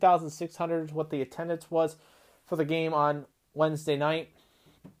was 2,600 is what the attendance was for the game on Wednesday night.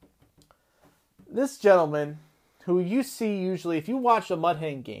 This gentleman, who you see usually, if you watch a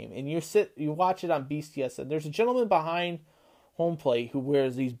Mudhen game and you watch it on BCS, and there's a gentleman behind home plate who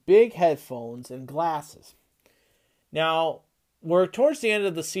wears these big headphones and glasses. Now, we're towards the end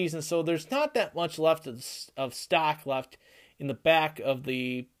of the season, so there's not that much left of stock left in the back of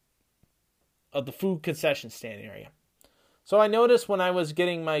the food concession stand area. So I noticed when I was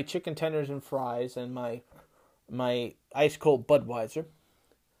getting my chicken tenders and fries and my ice cold Budweiser,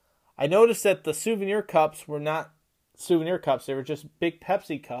 I noticed that the souvenir cups were not souvenir cups. They were just big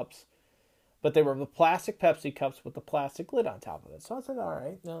Pepsi cups, but they were the plastic Pepsi cups with the plastic lid on top of it. So I said, all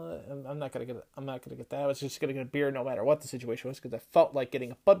right, no, I'm not gonna get that. I was just gonna get a beer no matter what the situation was, because I felt like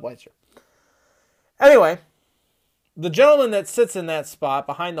getting a Budweiser. Anyway, the gentleman that sits in that spot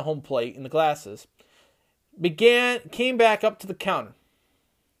behind the home plate in the glasses came back up to the counter,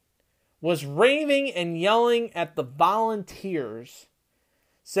 was raving and yelling at the volunteers,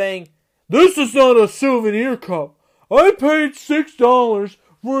 saying, "This is not a souvenir cup. I paid $6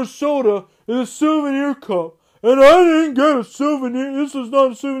 for a soda in a souvenir cup, and I didn't get a souvenir. This is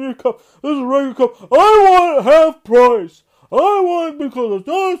not a souvenir cup. This is a regular cup. I want half price. I want it because it's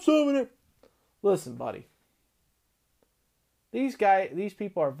not a souvenir." Listen, buddy. These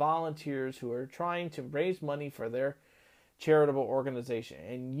people are volunteers who are trying to raise money for their charitable organization,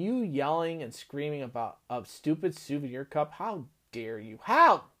 and you yelling and screaming about a stupid souvenir cup? How dare you?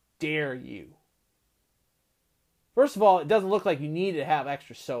 How dare you? First of all, it doesn't look like you need to have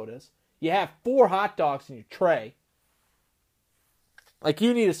extra sodas. You have 4 hot dogs in your tray. Like,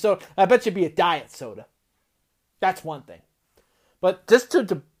 you need a soda. I bet you'd be a diet soda. That's one thing. But just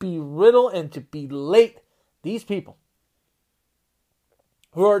to belittle and to belate these people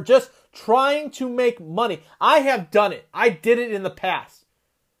who are just trying to make money. I have done it. I did it in the past.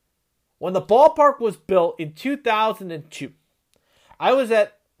 When the ballpark was built in 2002, I was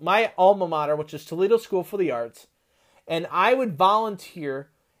at my alma mater, which is Toledo School for the Arts, and I would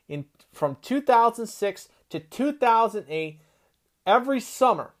volunteer from 2006 to 2008 every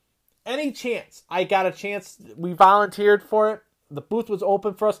summer. Any chance I got a chance, we volunteered for it. The booth was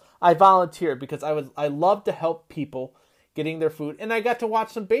open for us. I volunteered because I loved to help people getting their food, and I got to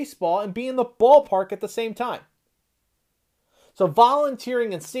watch some baseball and be in the ballpark at the same time. So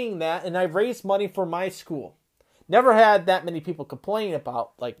volunteering and seeing that, and I raised money for my school. Never had that many people complain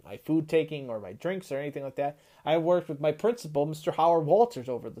about like my food taking or my drinks or anything like that. I worked with my principal, Mr. Howard Walters,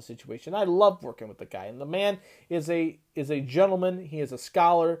 over the situation. I love working with the guy, and the man is a gentleman. He is a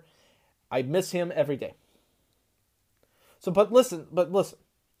scholar. I miss him every day. So, but listen,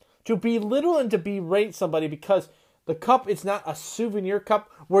 to belittle and to berate somebody because the cup is not a souvenir cup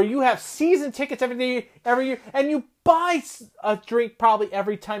where you have season tickets every year, and you buy a drink probably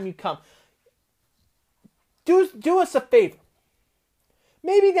every time you come. Do us a favor.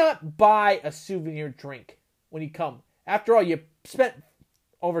 Maybe not buy a souvenir drink when you come. After all, you spent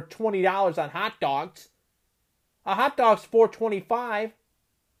over $20 on hot dogs. A hot dog's $4.25.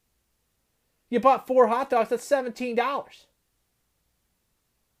 You bought 4 hot dogs, that's $17.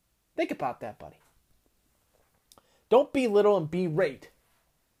 Think about that, buddy. Don't belittle and berate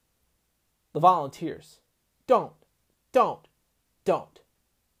the volunteers. Don't.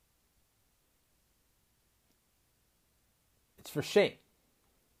 It's for shame.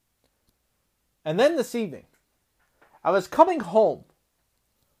 And then this evening, I was coming home,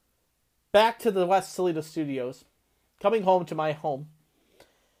 back to the West Toledo studios, coming home to my home,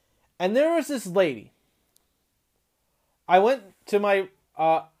 and there was this lady. I went to my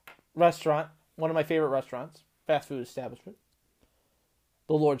restaurant, one of my favorite restaurants, fast food establishment,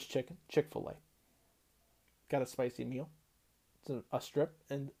 the Lord's Chicken, Chick-fil-A. Got a spicy meal. It's a strip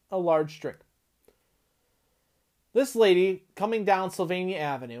and a large drink. This lady, coming down Sylvania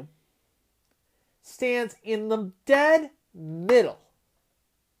Avenue, stands in the dead middle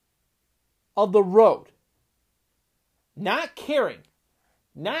of the road, not caring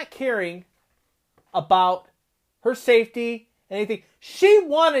about her safety, anything. She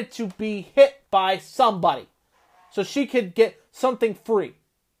wanted to be hit by somebody so she could get something free.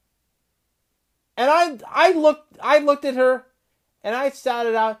 And I looked at her, and I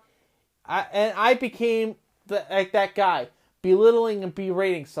shouted out, and I became like that guy, belittling and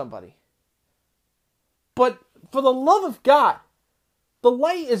berating somebody. But for the love of God, the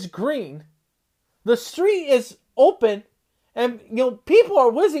light is green, the street is open, and people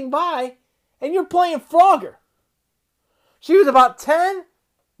are whizzing by, and you're playing Frogger. She was about 10,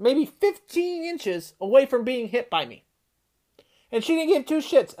 maybe 15 inches away from being hit by me. And she didn't give 2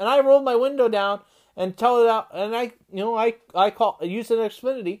 shits. And I rolled my window down and told it out, and I used an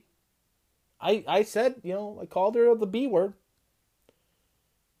Xfinity. I said, I called her the B word.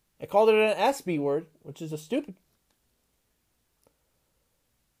 I called her an SB word, which is a stupid.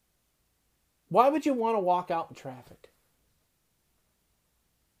 Why would you want to walk out in traffic?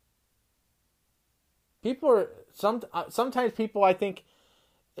 Sometimes people, I think,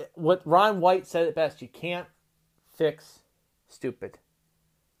 what Ron White said it best, you can't fix stupid.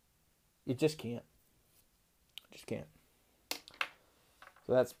 You just can't. Just can't.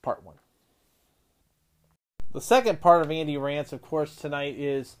 So that's part 1. The second part of Andy Rants, of course, tonight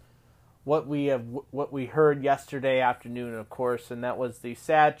is what we heard yesterday afternoon, of course, and that was the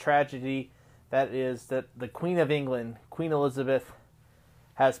sad tragedy that is that the Queen of England, Queen Elizabeth,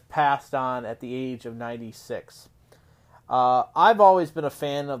 has passed on at the age of 96. I've always been a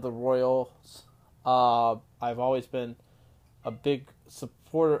fan of the royals. I've always been a big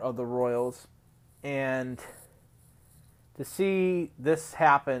supporter of the royals, and to see this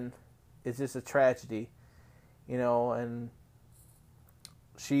happen is just a tragedy, and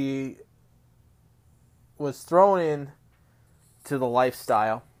she was thrown in to the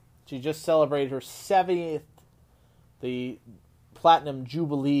lifestyle. She just celebrated her 70th, the platinum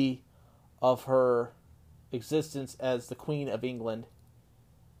jubilee of her existence as the Queen of England,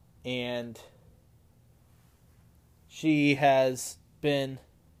 and she has been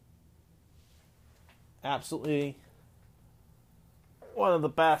absolutely one of the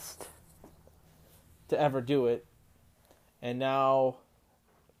best to ever do it, and now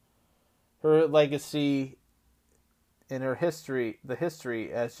her legacy and her history, the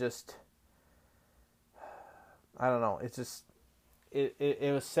history as just, I don't know, it's just,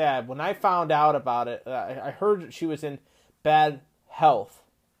 it was sad. When I found out about it, I heard she was in bad health.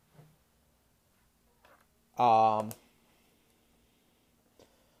 When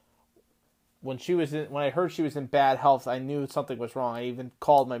I heard she was in bad health, I knew something was wrong. I even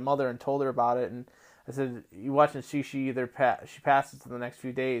called my mother and told her about it, and I said, "You watch and see she passes in the next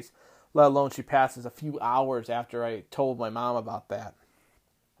few days, let alone she passes a few hours after I told my mom about that."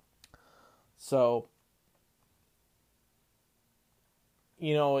 So,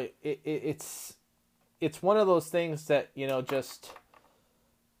 it's one of those things that just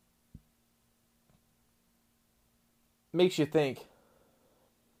makes you think.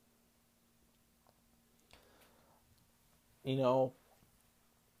 What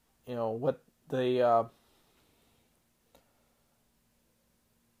the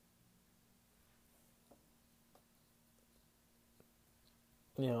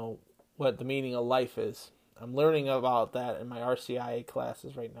what the meaning of life is. I'm learning about that in my RCIA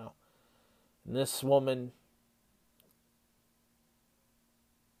classes right now. And this woman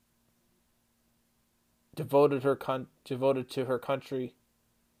devoted to her country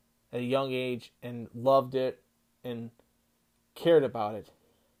at a young age and loved it and cared about it.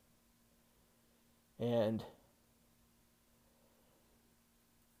 And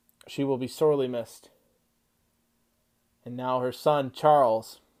she will be sorely missed. And now her son,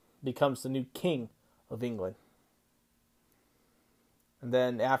 Charles, becomes the new king of England. And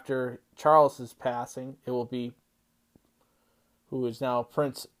then after Charles's passing, it will be, who is now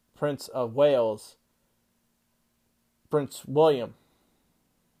Prince of Wales, Prince William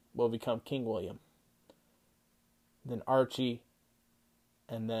will become King William. Then Archie,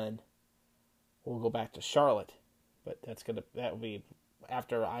 and then we'll go back to Charlotte. But that will be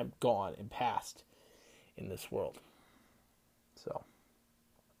after I'm gone and passed in this world. So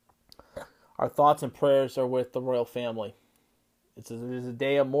our thoughts and prayers are with the royal family. It is a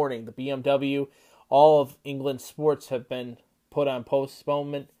day of mourning. The BMW, all of England's sports have been put on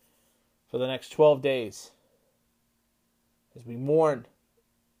postponement for the next 12 days as we mourn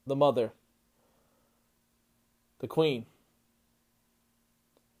the mother, the Queen.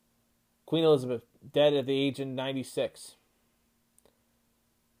 Queen Elizabeth, dead at the age of 96.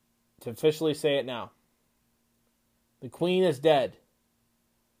 To officially say it now. The Queen is dead.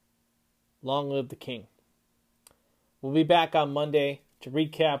 Long live the King. We'll be back on Monday to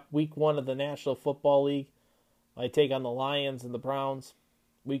recap Week 1 of the National Football League. I take on the Lions and the Browns.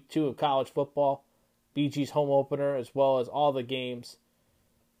 Week 2 of college football. BG's home opener, as well as all the games,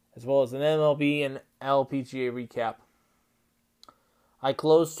 as well as an MLB and LPGA recap. I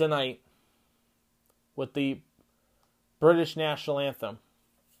close tonight with the British National Anthem,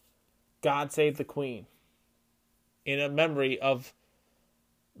 God Save the Queen, in a memory of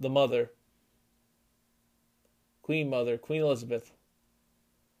the mother, Queen Elizabeth.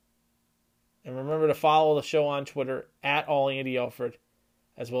 And remember to follow the show on Twitter at AllAndyElford,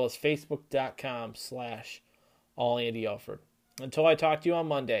 as well as Facebook.com/AllAndyElford. Until I talk to you on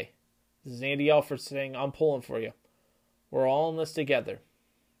Monday, this is Andy Elford saying I'm pulling for you. We're all in this together.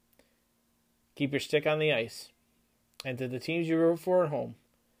 Keep your stick on the ice. And to the teams you root for at home,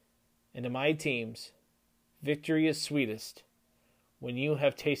 and to my teams, victory is sweetest when you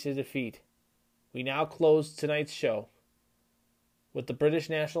have tasted defeat. We now close tonight's show with the British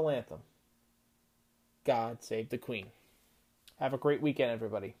National Anthem, God Save the Queen. Have a great weekend,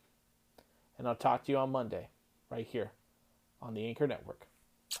 everybody. And I'll talk to you on Monday, right here on the Anchor Network.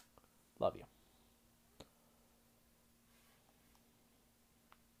 Love you.